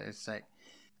things. But it's like,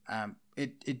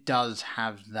 it does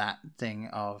have that thing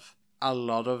of a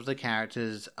lot of the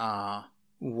characters are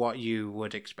what you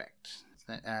would expect.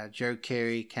 Joe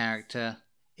Keery character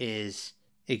is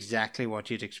exactly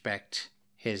what you'd expect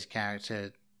his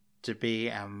character to be,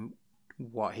 and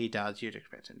what he does, you'd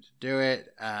expect him to do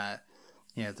it. The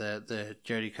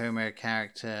Jodie Comer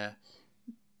character,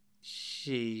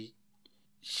 she's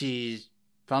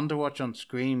fun to watch on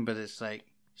screen, but it's like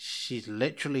she's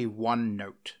literally one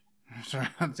note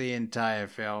throughout the entire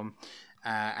film,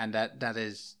 and that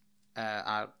is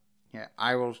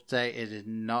I will say it is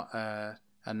not a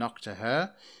knock to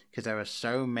her, because there are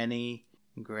so many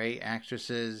great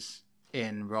actresses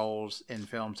in roles in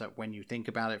films that when you think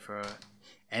about it for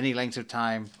any length of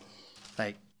time,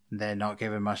 like, they're not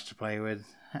given much to play with.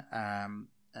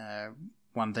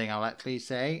 One thing I'll actually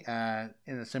say,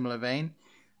 in a similar vein,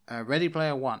 Ready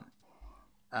Player One,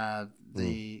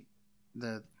 the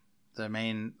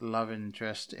main love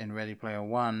interest in Ready Player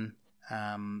One,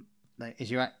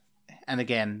 is and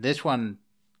again, this one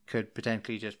could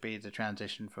potentially just be the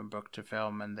transition from book to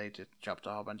film, and they just chopped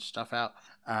a whole bunch of stuff out.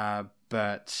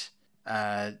 But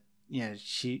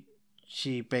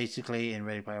she basically in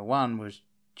Ready Player One was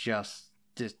just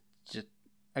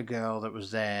a girl that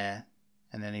was there,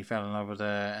 and then he fell in love with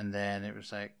her, and then it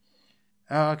was like,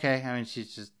 oh, okay. I mean,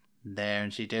 she's just there,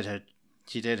 and she did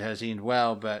her scene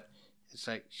well, but it's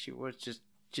like she was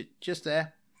just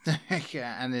there.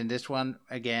 And in this one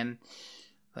again,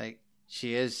 like,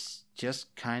 she is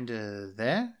just kind of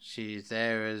there. She's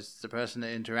there as the person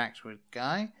that interacts with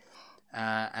Guy,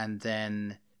 and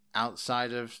then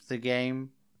outside of the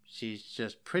game, she's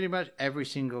just pretty much every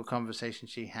single conversation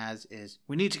she has is,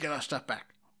 we need to get our stuff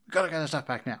back. We gotta get our stuff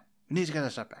back now. We need to get our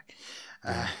stuff back.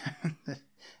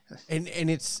 And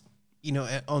it's,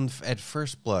 at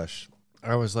first blush,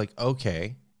 I was like,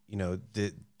 okay,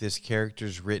 this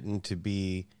character's written to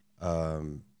be,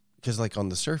 because like on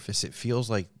the surface, it feels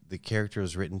like the character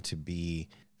was written to be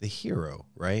the hero,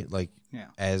 right? Like,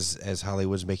 as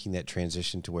Hollywood's making that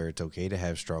transition to where it's okay to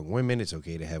have strong women, it's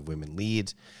okay to have women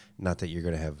leads. Not that you're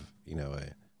going to have,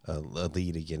 a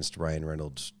lead against Ryan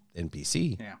Reynolds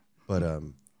NPC. Yeah.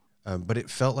 But it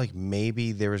felt like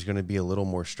maybe there was going to be a little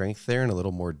more strength there and a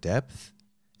little more depth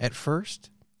at first.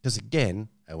 Because again,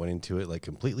 I went into it like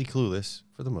completely clueless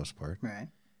for the most part. Right.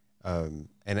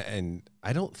 And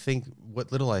I don't think,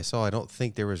 what little I saw, I don't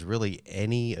think there was really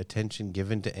any attention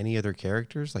given to any other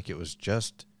characters. Like, it was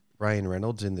just Ryan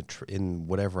Reynolds in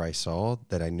whatever I saw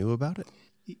that I knew about it.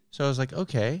 So I was like,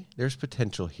 okay, there's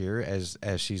potential here as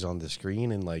she's on the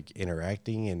screen and like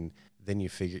interacting, and then you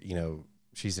figure,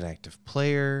 she's an active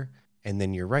player, and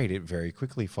then you're right, it very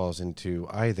quickly falls into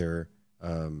either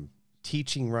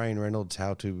teaching Ryan Reynolds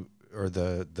how to, or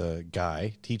the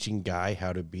guy teaching Guy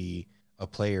how to be a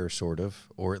player, sort of,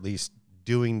 or at least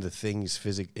doing the things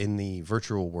in the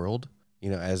virtual world,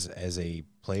 as a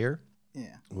player.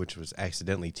 Yeah. Which was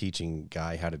accidentally teaching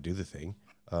Guy how to do the thing.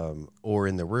 Or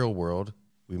in the real world,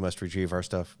 we must retrieve our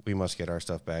stuff. We must get our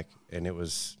stuff back. And it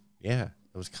was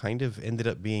kind of ended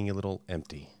up being a little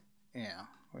empty. Yeah.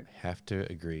 I have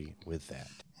to agree with that.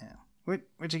 Yeah.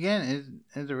 Which again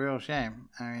is a real shame.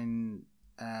 I mean,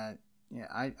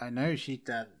 I know she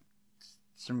did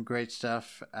some great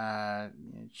stuff.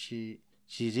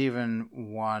 She's even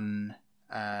won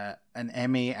an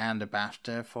Emmy and a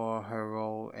BAFTA for her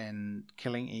role in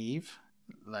Killing Eve.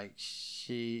 Like,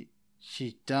 she's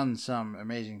done some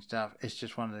amazing stuff. It's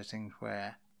just one of those things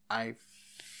where I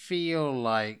feel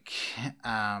like,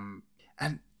 and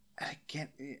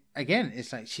again,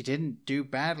 it's like she didn't do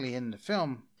badly in the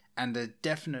film, and there are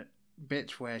definite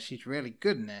bits where she's really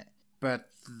good in it, but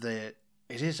it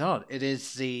is odd. It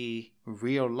is the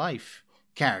real life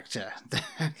character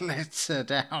that lets her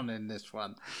down in this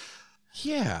one.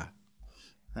 Yeah.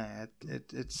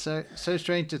 It's so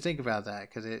strange to think about that,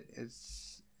 because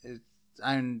it's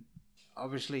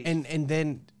obviously, and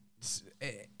then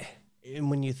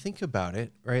when you think about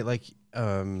it, right, like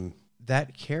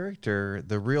that character,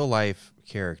 the real life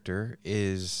character,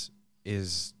 is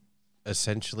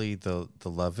essentially the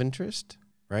love interest,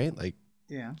 right? Like,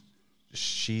 yeah,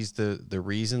 she's the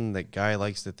reason that Guy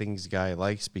likes the things Guy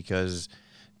likes because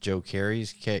Joe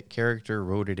Carey's character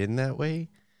wrote it in that way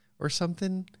or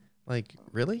something. Like,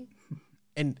 really?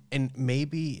 And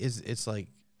maybe it's like,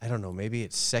 I don't know, maybe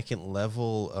it's second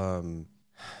level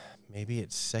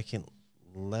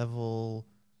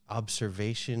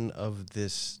observation of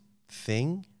this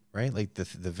thing, right? Like the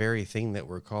very thing that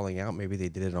we're calling out. Maybe they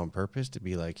did it on purpose to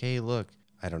be like, hey, look,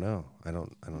 I don't know. I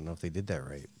don't know if they did that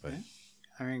right, but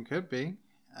I mean, could be.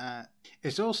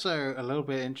 It's also a little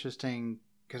bit interesting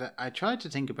because I tried to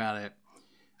think about it.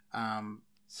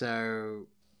 So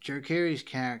Joe Keery's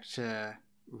character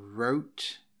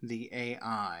wrote the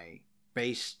AI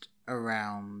based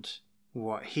around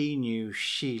what he knew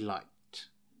she liked.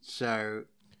 So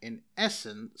in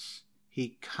essence,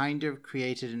 he kind of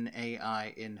created an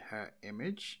AI in her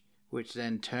image, which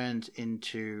then turns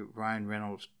into Ryan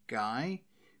Reynolds' Guy,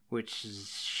 which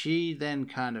she then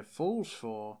kind of falls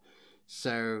for.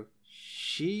 So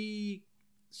she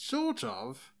sort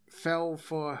of fell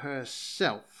for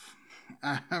herself.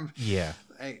 yeah.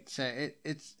 So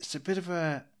it's a bit of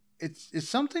a it's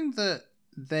something that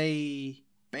they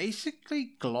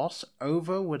basically gloss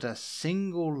over with a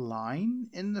single line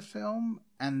in the film,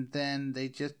 and then they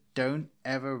just don't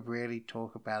ever really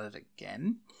talk about it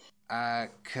again.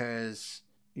 Because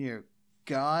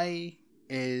Guy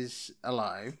is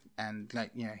alive, and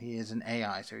he is an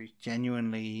AI, so he's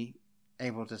genuinely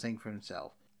able to think for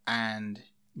himself, and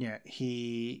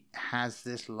he has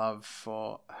this love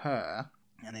for her,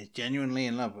 and is genuinely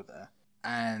in love with her,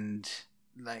 and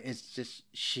it's just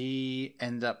she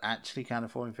ends up actually kind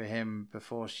of falling for him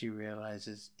before she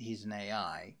realizes he's an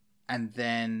AI. And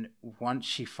then once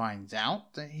she finds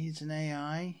out that he's an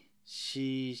AI,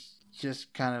 she's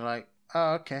just kind of like,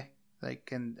 oh, okay.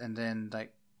 And then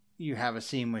you have a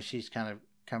scene where she's kind of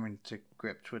coming to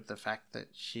grips with the fact that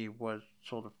she was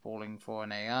sort of falling for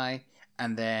an AI.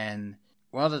 And then,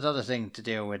 well, there's other things to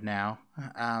deal with now.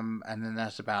 And then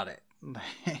that's about it.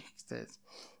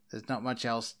 There's not much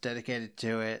else dedicated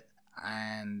to it.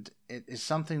 And it is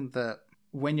something that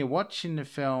when you're watching the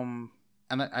film,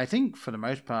 and I think for the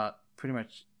most part, pretty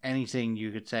much anything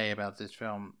you could say about this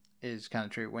film is kind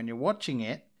of true. When you're watching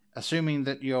it, assuming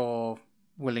that you're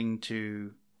willing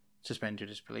to suspend your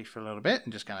disbelief for a little bit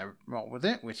and just kind of roll with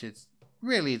it, which is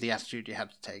really the attitude you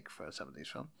have to take for some of these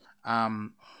films.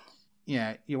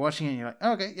 You're watching it and you're like,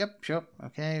 okay, yep, sure,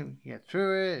 okay, you get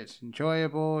through it, it's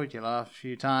enjoyable, you laugh a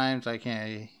few times,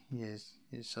 you're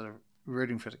sort of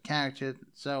rooting for the character and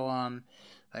so on.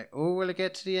 Like, oh, will it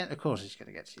get to the end? Of course it's going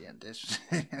to get to the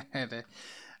end.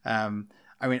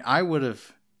 I mean, I would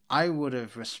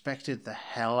have respected the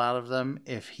hell out of them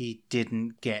if he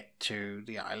didn't get to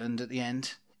the island at the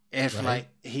end. If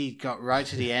he got right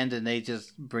to the end and they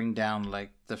just bring down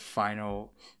the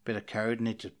final bit of code and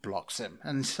it just blocks him,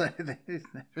 and so they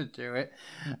never do it.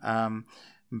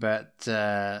 But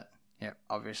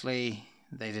obviously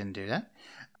they didn't do that.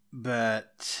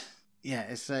 But yeah,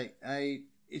 it's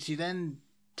if you then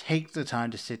take the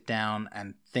time to sit down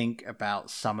and think about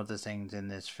some of the things in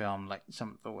this film, like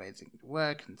some of the ways things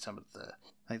work and some of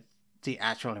the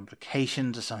actual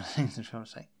implications of some of the things in the film,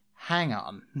 say, hang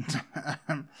on.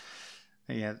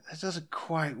 Yeah, that doesn't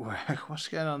quite work. What's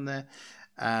going on there?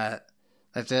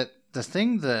 That's it. The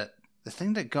thing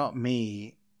that got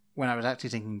me when I was actually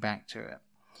thinking back to it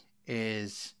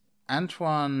is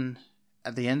Antoine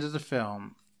at the end of the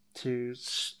film, to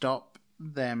stop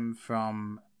them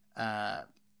from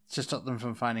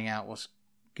finding out what's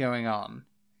going on,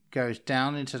 goes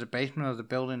down into the basement of the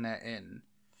building they're in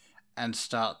and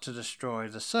start to destroy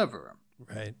the server room.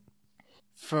 Right.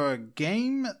 For a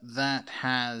game that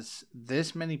has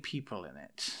this many people in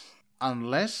it,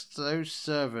 unless those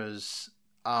servers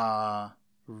are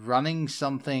running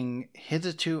something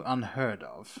hitherto unheard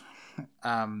of,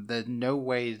 there's no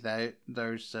way that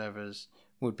those servers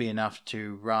would be enough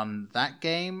to run that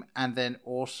game and then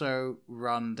also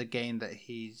run the game that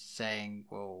he's saying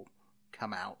will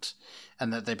come out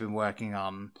and that they've been working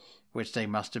on, which they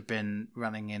must have been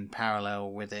running in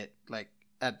parallel with it,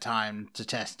 at time to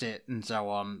test it and so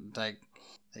on.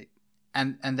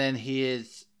 And then he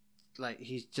is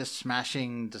he's just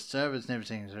smashing the servers and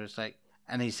everything. So it's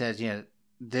and he says,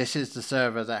 this is the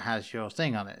server that has your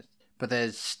thing on it. But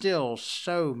there's still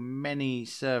so many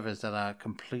servers that are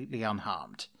completely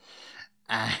unharmed.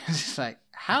 And it's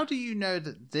how do you know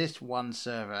that this one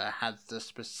server has the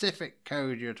specific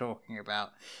code you're talking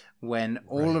about when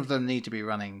all of them need to be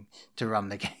running to run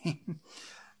the game?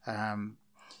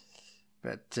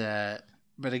 But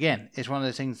But again, it's one of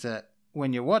those things that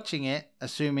when you're watching it,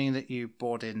 assuming that you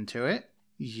bought into it,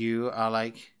 you are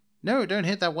like, no, don't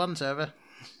hit that one server.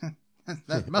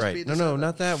 That must be the server. No,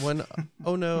 not that one.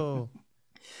 Oh no.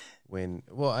 And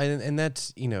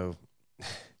that's,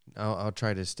 I'll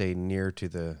try to stay near to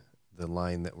the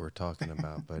line that we're talking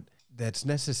about, but that's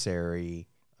necessary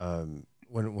when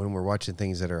we're watching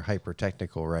things that are hyper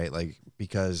technical, right? Like,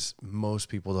 because most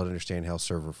people don't understand how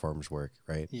server farms work,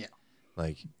 right? Yeah.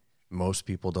 Like, most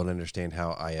people don't understand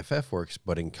how IFF works,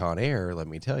 but in Con Air, let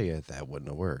me tell you, that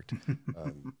wouldn't have worked.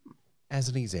 As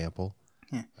an example,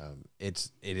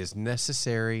 it is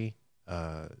necessary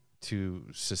to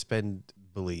suspend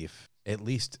belief, at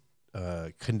least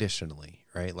conditionally,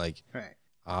 right? Like,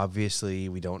 obviously,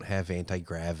 we don't have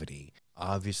anti-gravity.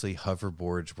 Obviously,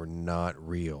 hoverboards were not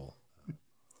real.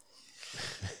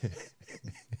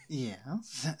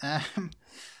 Yes.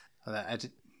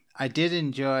 I did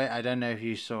enjoy, I don't know if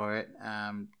you saw it,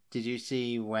 did you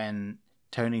see when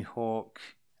Tony Hawk,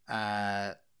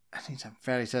 I think I'm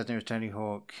fairly certain it was Tony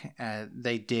Hawk,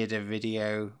 they did a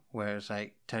video where it's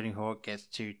like Tony Hawk gets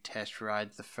to test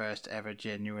ride the first ever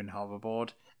genuine hoverboard,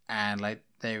 and like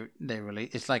they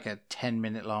release, it's like a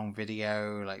 10-minute long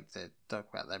video, like they talk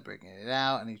about they're bringing it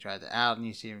out, and he tried it out, and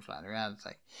you see him flying around, it's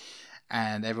like,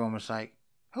 and everyone was like,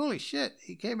 holy shit,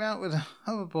 he came out with a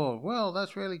hoverboard. Well,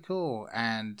 that's really cool.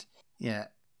 And yeah,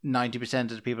 90% of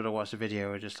the people that watch the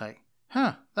video are just like,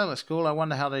 huh, that looks cool. I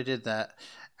wonder how they did that.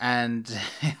 And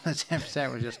the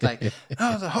 10% were just like,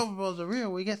 oh, the hoverboards are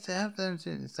real. We get to have them.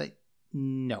 It's like,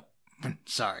 no.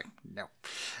 Sorry, no.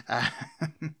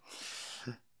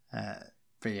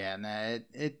 But yeah, no,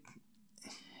 it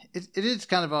is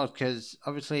kind of odd because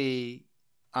obviously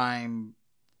I'm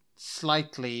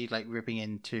slightly like ripping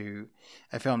into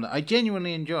a film that I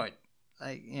genuinely enjoyed.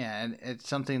 Like, yeah, and it's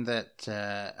something that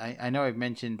I know I've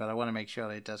mentioned, but I want to make sure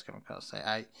that it does come across.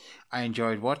 I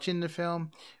enjoyed watching the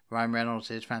film. Ryan Reynolds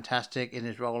is fantastic in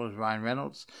his role as Ryan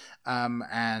Reynolds,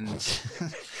 and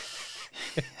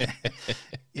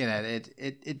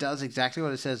it does exactly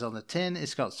what it says on the tin.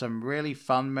 It's got some really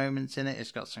fun moments in it.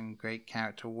 It's got some great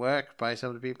character work by some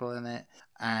of the people in it,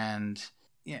 and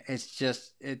yeah, it's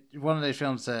one of those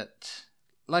films that,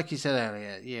 like you said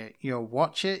earlier, you'll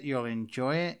watch it, you'll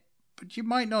enjoy it, but you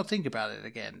might not think about it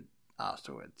again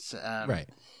afterwards. Right.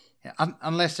 Yeah,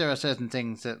 unless there are certain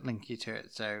things that link you to it.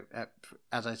 So,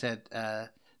 as I said,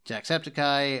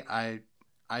 Jacksepticeye,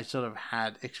 I sort of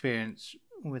had experience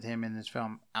with him in this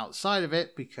film outside of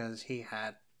it because he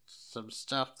had some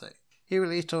stuff that he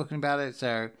released talking about it.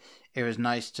 So it was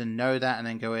nice to know that and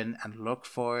then go in and look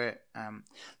for it.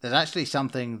 There's actually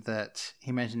something that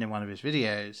he mentioned in one of his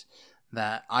videos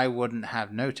that I wouldn't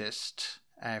have noticed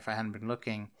if I hadn't been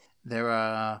looking. There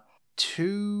are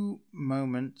 2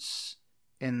 moments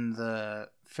in the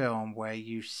film where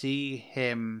you see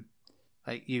him,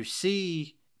 like you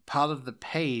see part of the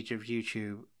page of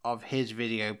YouTube of his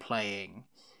video playing,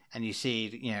 and you see,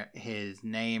 his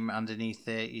name underneath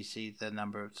it. You see the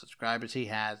number of subscribers he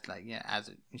has, as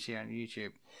you see on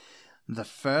YouTube. The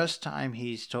first time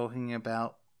he's talking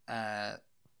about,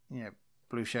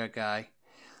 Blue Shirt Guy,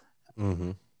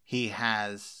 mm-hmm. He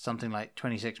has something like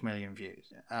 26 million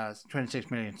views,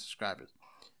 26 million subscribers.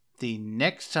 The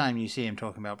next time you see him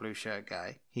talking about Blue Shirt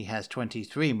Guy, he has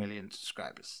 23 million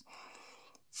subscribers.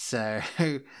 So,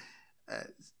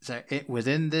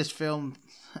 within this film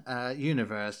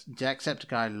universe,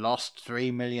 Jacksepticeye lost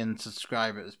 3 million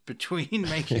subscribers between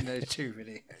making those 2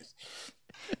 videos.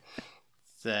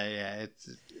 So yeah,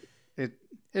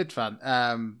 it's fun.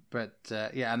 And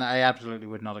I absolutely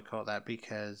would not have caught that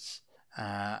because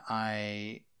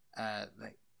I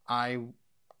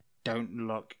don't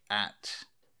look at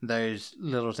those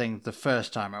little things the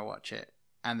first time I watch it,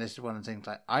 and this is one of the things,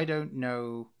 like, I don't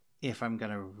know if I'm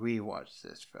going to rewatch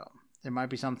this film. It might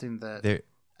be something that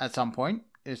at some point,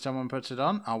 if someone puts it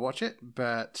on, I'll watch it,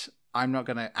 but I'm not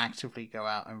going to actively go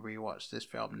out and rewatch this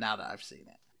film now that I've seen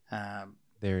it.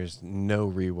 There's no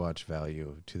rewatch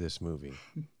value to this movie,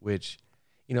 which,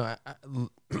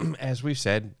 as we've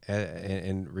said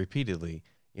and repeatedly,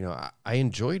 I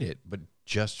enjoyed it, but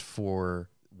just for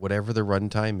whatever the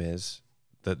runtime is,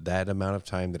 that amount of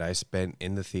time that I spent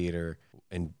in the theater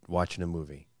and watching a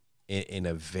movie in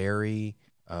a very,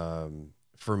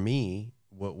 for me,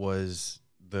 what was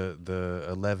the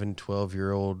 11,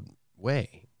 12-year-old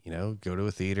way, go to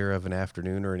a theater of an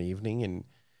afternoon or an evening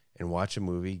and watch a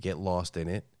movie, get lost in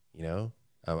it,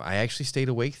 I actually stayed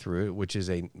awake through it, which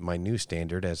is my new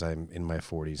standard as I'm in my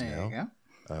 40s now.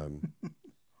 There you go.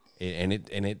 And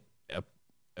it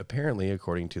apparently,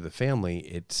 according to the family,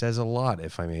 it says a lot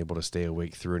if I'm able to stay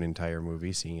awake through an entire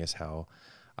movie, seeing as how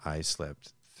I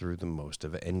slept through the most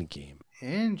of Endgame.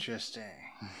 Interesting.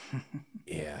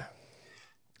 Yeah.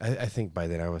 I think by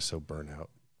then I was so burnt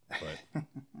out.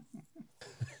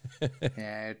 But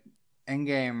yeah,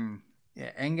 Endgame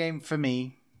for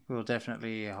me will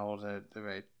definitely hold a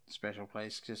very special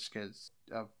place just because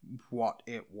of what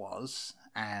it was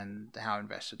and how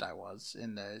invested I was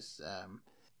in those.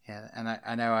 And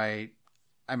I know I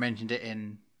mentioned it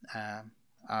in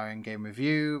our in-game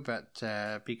review, but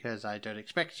because I don't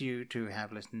expect you to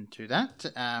have listened to that,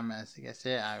 as I guess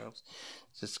here, I will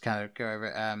just kind of go over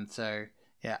it. So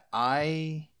yeah,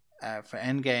 for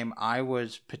Endgame, I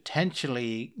was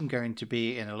potentially going to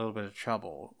be in a little bit of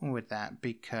trouble with that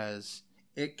because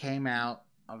it came out,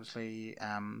 obviously,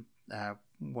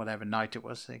 whatever night it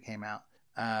was that it came out.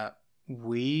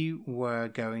 We were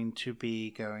going to be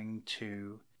going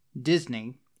to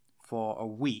Disney for a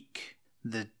week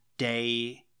the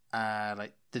day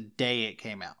it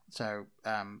came out. So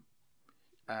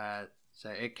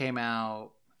it came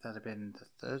out, that'd have been the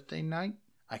Thursday night.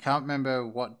 I can't remember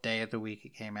what day of the week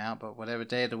it came out, but whatever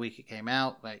day of the week it came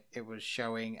out, like it was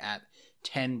showing at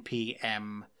 10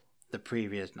 p.m. the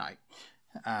previous night,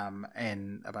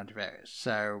 in a bunch of areas.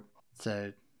 So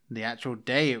the actual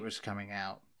day it was coming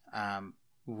out,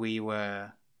 we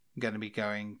were going to be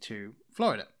going to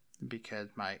Florida because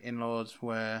my in-laws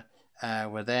were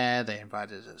there. They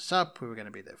invited us up. We were going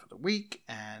to be there for the week,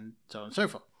 and so on and so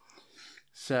forth.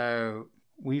 So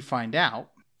we find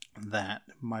out that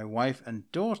my wife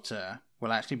and daughter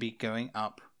will actually be going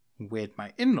up with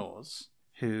my in-laws,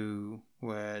 who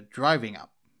were driving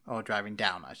up, or driving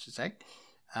down, I should say.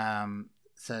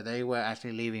 So they were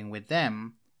actually leaving with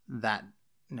them the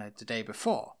day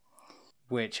before,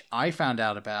 which I found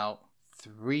out about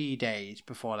 3 days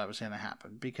before that was going to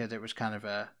happen, because it was kind of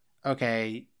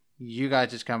okay, you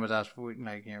guys just come with us, we'll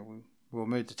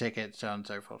move the tickets, so on and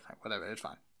so forth, whatever, it's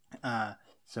fine.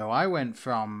 So I went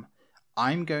from,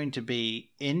 I'm going to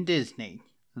be in Disney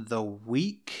the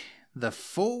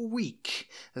full week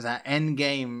that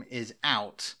Endgame is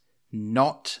out,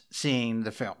 not seeing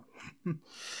the film.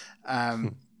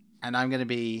 And I'm going to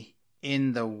be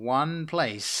in the one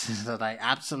place that I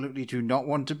absolutely do not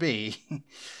want to be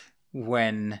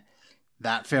when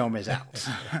that film is out.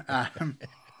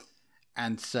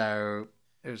 And so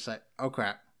it was like, oh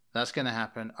crap, that's going to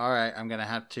happen. All right, I'm going to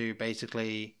have to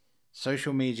basically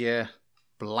social media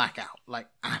blackout. Like,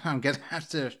 I'm going to have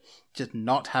to just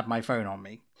not have my phone on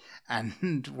me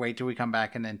and wait till we come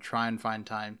back and then try and find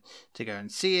time to go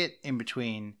and see it in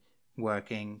between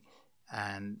working.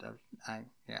 And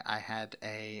I had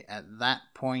at that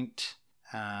point,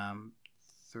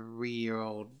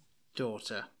 3-year-old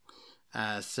daughter.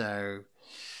 So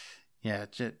yeah,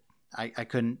 I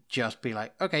couldn't just be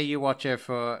like, okay, you watch her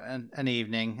for an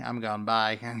evening, I'm gone,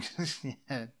 bye. Yeah,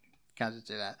 can't just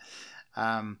do that.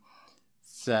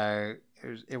 So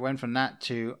it went from that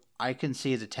to, I can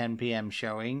see the 10 p.m.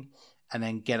 showing and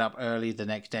then get up early the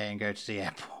next day and go to the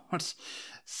airport.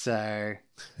 So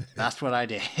that's what I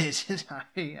did.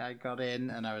 I got in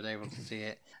and I was able to see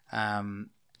it. And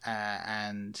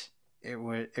it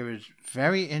was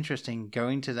very interesting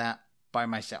going to that by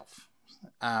myself,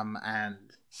 and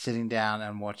sitting down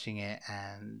and watching it,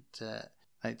 and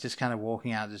just kind of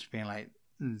walking out, just being like,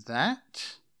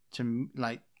 that to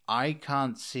I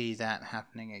can't see that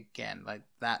happening again. Like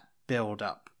that build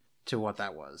up to what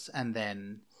that was, and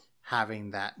then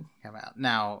having that come out.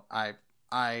 Now I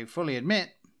fully admit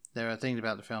there are things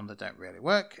about the film that don't really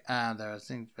work. There are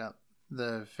things about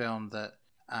the film that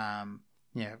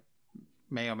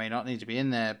may or may not need to be in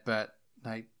there, but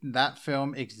that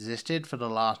film existed for the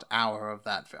last hour of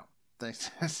that film. That's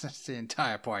the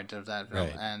entire point of that film,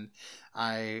 right. And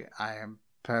I am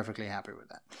perfectly happy with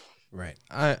that. Right.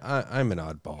 I'm an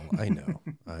oddball. I know.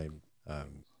 I'm.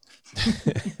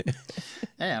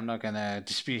 Hey, I'm not going to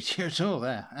dispute you at all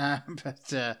there.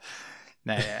 But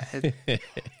no, yeah,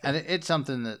 it's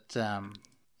something that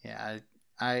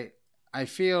I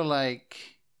feel like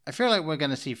we're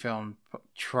going to see film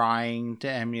trying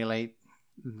to emulate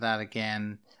that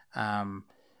again.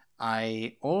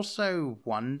 I also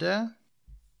wonder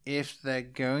if they're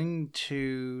going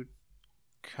to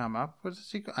come up with a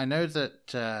sequel. I know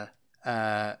that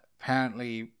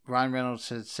apparently Ryan Reynolds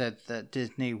has said that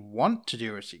Disney want to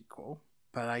do a sequel,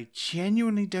 but I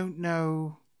genuinely don't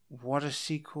know what a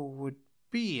sequel would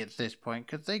be at this point,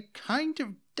 because they kind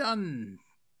of done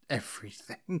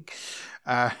everything.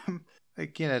 The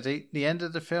end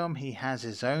of the film, he has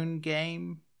his own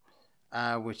game,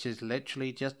 which is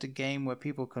literally just a game where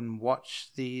people can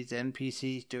watch these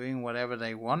NPCs doing whatever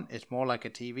they want. It's more like a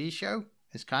TV show.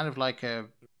 It's kind of like a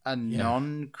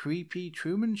non-creepy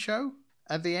Truman Show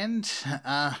at the end.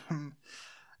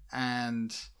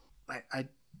 and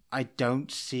I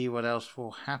don't see what else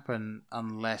will happen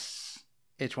unless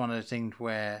it's one of the things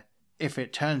where if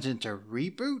it turns into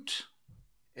Reboot,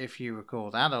 if you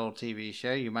recall that old TV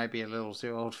show, you might be a little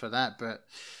too old for that, but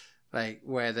like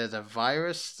where there's a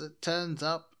virus that turns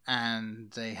up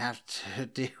and they have to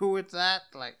deal with that,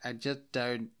 like I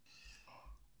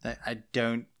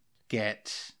don't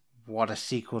get what a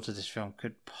sequel to this film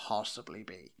could possibly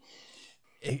be.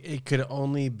 It could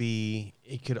only be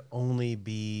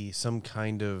some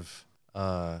kind of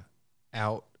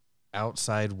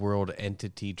outside world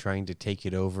entity trying to take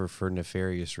it over for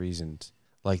nefarious reasons.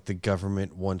 Like the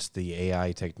government wants the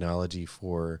AI technology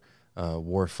for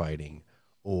war fighting,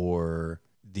 or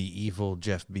the evil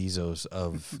Jeff Bezos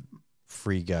of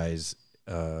Free Guy's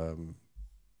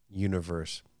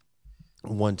universe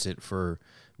wants it for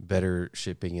better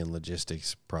shipping and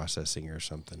logistics processing or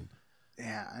something.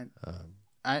 Yeah,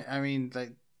 I mean,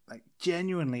 like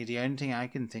genuinely, the only thing I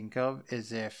can think of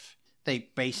is if they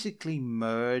basically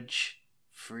merge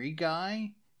Free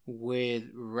Guy with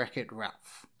Wreck-It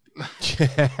Ralph.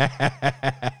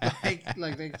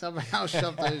 like they somehow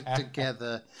shove those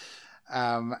together,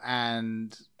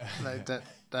 and like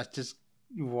that's just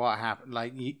what happened.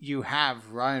 Like you have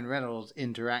Ryan Reynolds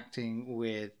interacting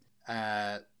with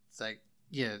some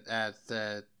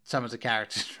of the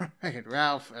characters from Wreck-It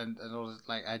Ralph and all this.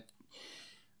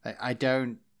 I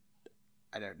don't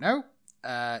know.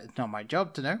 It's not my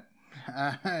job to know.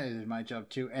 It is my job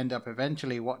to end up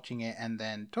eventually watching it and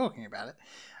then talking about it.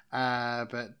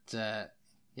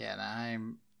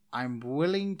 I'm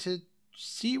willing to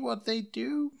see what they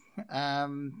do.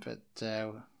 I'm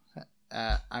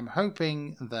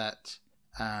hoping that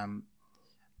I'm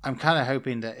kind of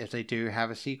hoping that if they do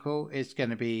have a sequel, it's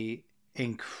going to be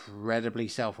incredibly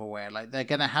self-aware. Like they're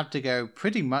going to have to go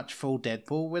pretty much full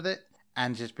Deadpool with it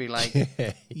and just be like,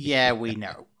 yeah, we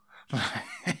know.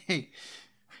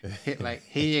 Like,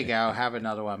 here you go, have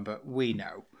another one, but we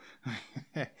know.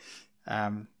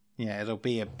 It'll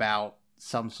be about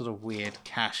some sort of weird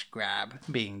cash grab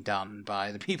being done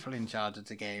by the people in charge of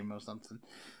the game or something.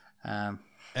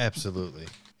 Absolutely.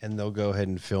 And they'll go ahead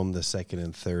and film the second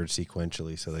and third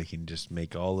sequentially so they can just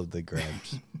make all of the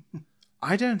grabs.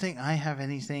 I don't think I have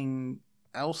anything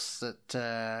else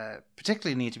that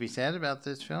particularly need to be said about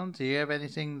this film. Do you have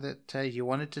anything that you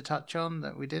wanted to touch on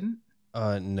that we didn't?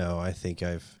 No, I think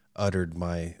I've uttered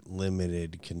my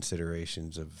limited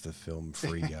considerations of the film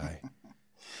Free Guy.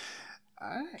 All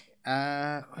right.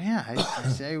 I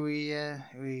say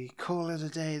we call it a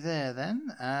day there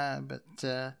then.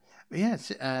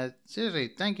 Seriously,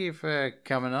 thank you for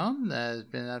coming on. It's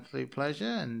been an absolute pleasure,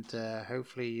 and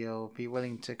hopefully you'll be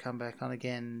willing to come back on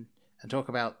again and talk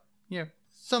about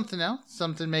something else,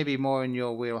 something maybe more in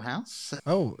your wheelhouse.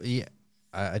 Oh yeah,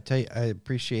 I tell you, I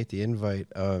appreciate the invite.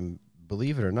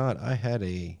 Believe it or not, I had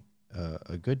a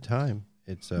good time.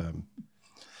 It's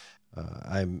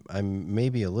I'm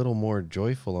maybe a little more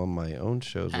joyful on my own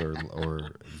shows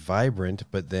or vibrant,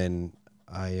 but then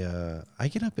I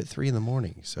get up at 3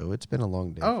 a.m, so it's been a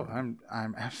long day. Oh,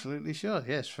 I'm absolutely sure.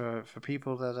 Yes, for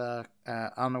people that are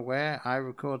unaware, I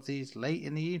record these late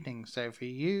in the evening. So for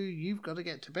you've got to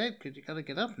get to bed because you've got to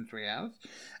get up in 3 hours.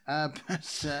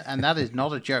 And that is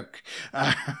not a joke,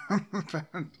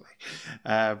 apparently.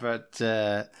 But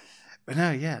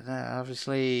no,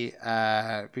 obviously,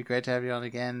 it'd be great to have you on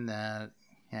again.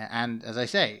 And as I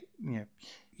say,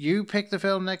 you pick the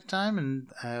film next time,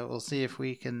 and we'll see if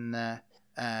we can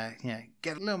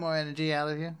get a little more energy out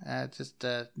of you. Just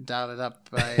dial it up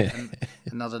by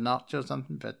another notch or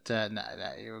something. But no,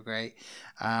 you were great.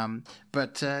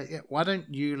 Why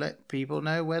don't you let people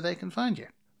know where they can find you?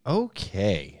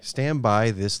 Okay, stand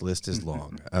by. This list is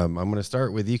long. I'm going to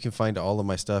start with, you can find all of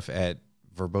my stuff at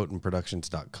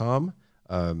verbotenproductions.com.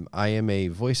 I am a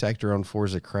voice actor on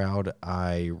Forza Crowd.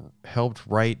 I helped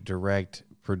write, direct,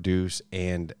 produce,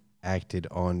 and acted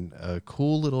on a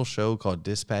cool little show called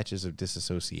Dispatches of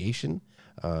Disassociation.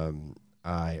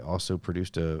 I also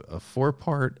produced a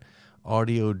 4-part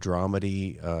audio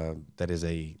dramedy that is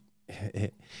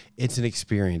it's an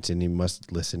experience, and you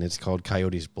must listen. It's called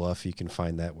Coyote's Bluff. You can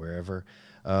find that wherever.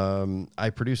 I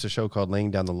produce a show called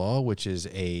Laying Down the Law, which is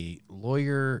a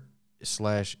lawyer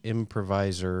 /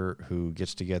 improviser who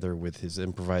gets together with his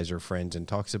improviser friends and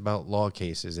talks about law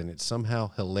cases, and it's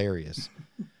somehow hilarious.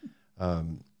 I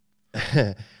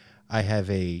have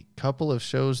a couple of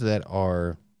shows that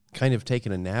are kind of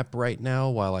taking a nap right now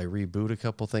while I reboot a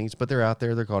couple things, but they're out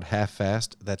there. They're called Half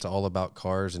Fast. That's all about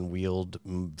cars and wheeled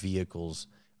vehicles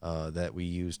that we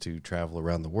use to travel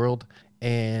around the world.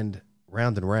 And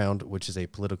Round and Round, which is a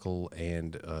political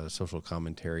and social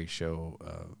commentary show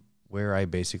where I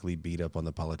basically beat up on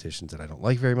the politicians that I don't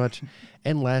like very much.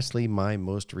 And lastly, my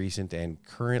most recent and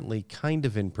currently kind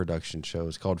of in production show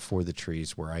is called For the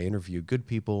Trees, where I interview good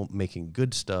people making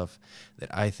good stuff that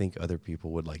I think other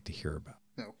people would like to hear about.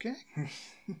 Okay.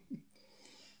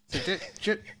 So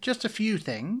just a few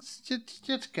things.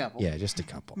 Just a couple. Yeah, just a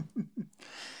couple.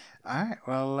 All right.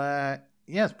 Well,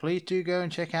 yes, please do go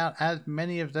and check out as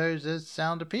many of those as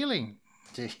sound appealing.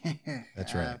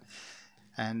 That's right.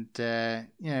 And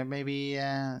maybe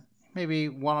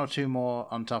one or two more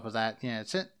on top of that.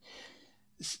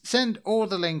 Send all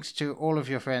the links to all of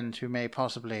your friends who may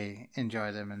possibly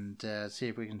enjoy them, and see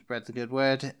if we can spread the good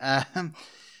word.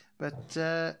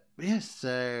 Yes.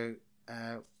 So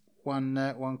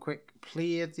one quick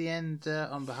plea at the end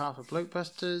on behalf of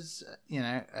Blokebusters.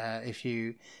 If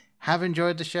you have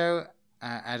enjoyed the show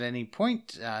at any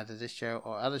point, either this show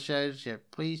or other shows,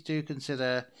 please do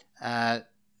consider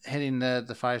hitting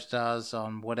the 5 stars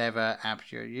on whatever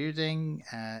app you're using.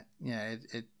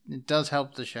 It does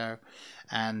help the show,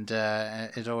 and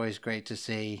it's always great to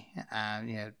see.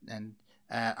 And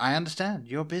I understand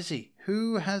you're busy.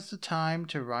 Who has the time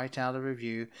to write out a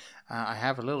review? I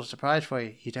have a little surprise for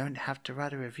you. You don't have to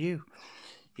write a review.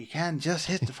 You can just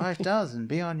hit the 5 stars and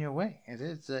be on your way. It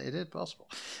is possible.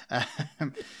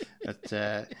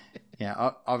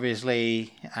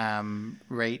 Obviously,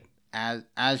 rate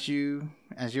as you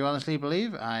honestly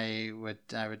believe. I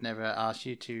would never ask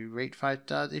you to rate 5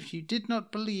 stars if you did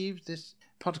not believe this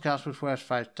podcast was worth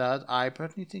 5 stars. I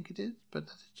personally think it is, but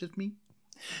that's just me.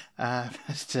 But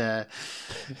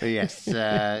yes,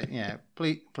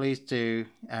 please do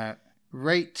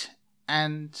rate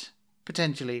and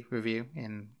potentially review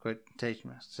in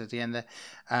quotation marks at the end there.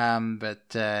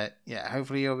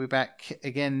 Hopefully you'll be back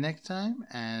again next time.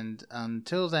 And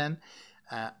until then,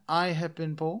 I have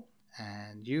been Paul,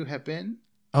 and you have been.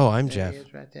 Oh, I'm Jeff. He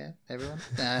is right there, everyone.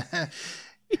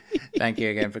 Thank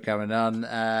you again for coming on,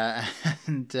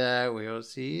 and we'll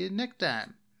see you next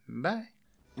time. Bye.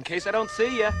 In case I don't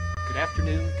see you, good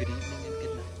afternoon, good evening, and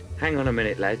good night. Hang on a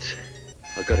minute, lads.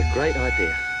 I've got a great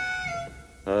idea.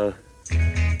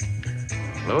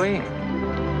 Louis,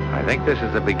 I think this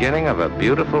is the beginning of a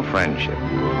beautiful friendship.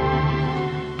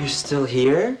 You're still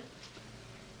here?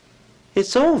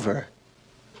 It's over.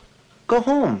 Go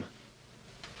home.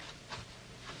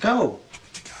 Go.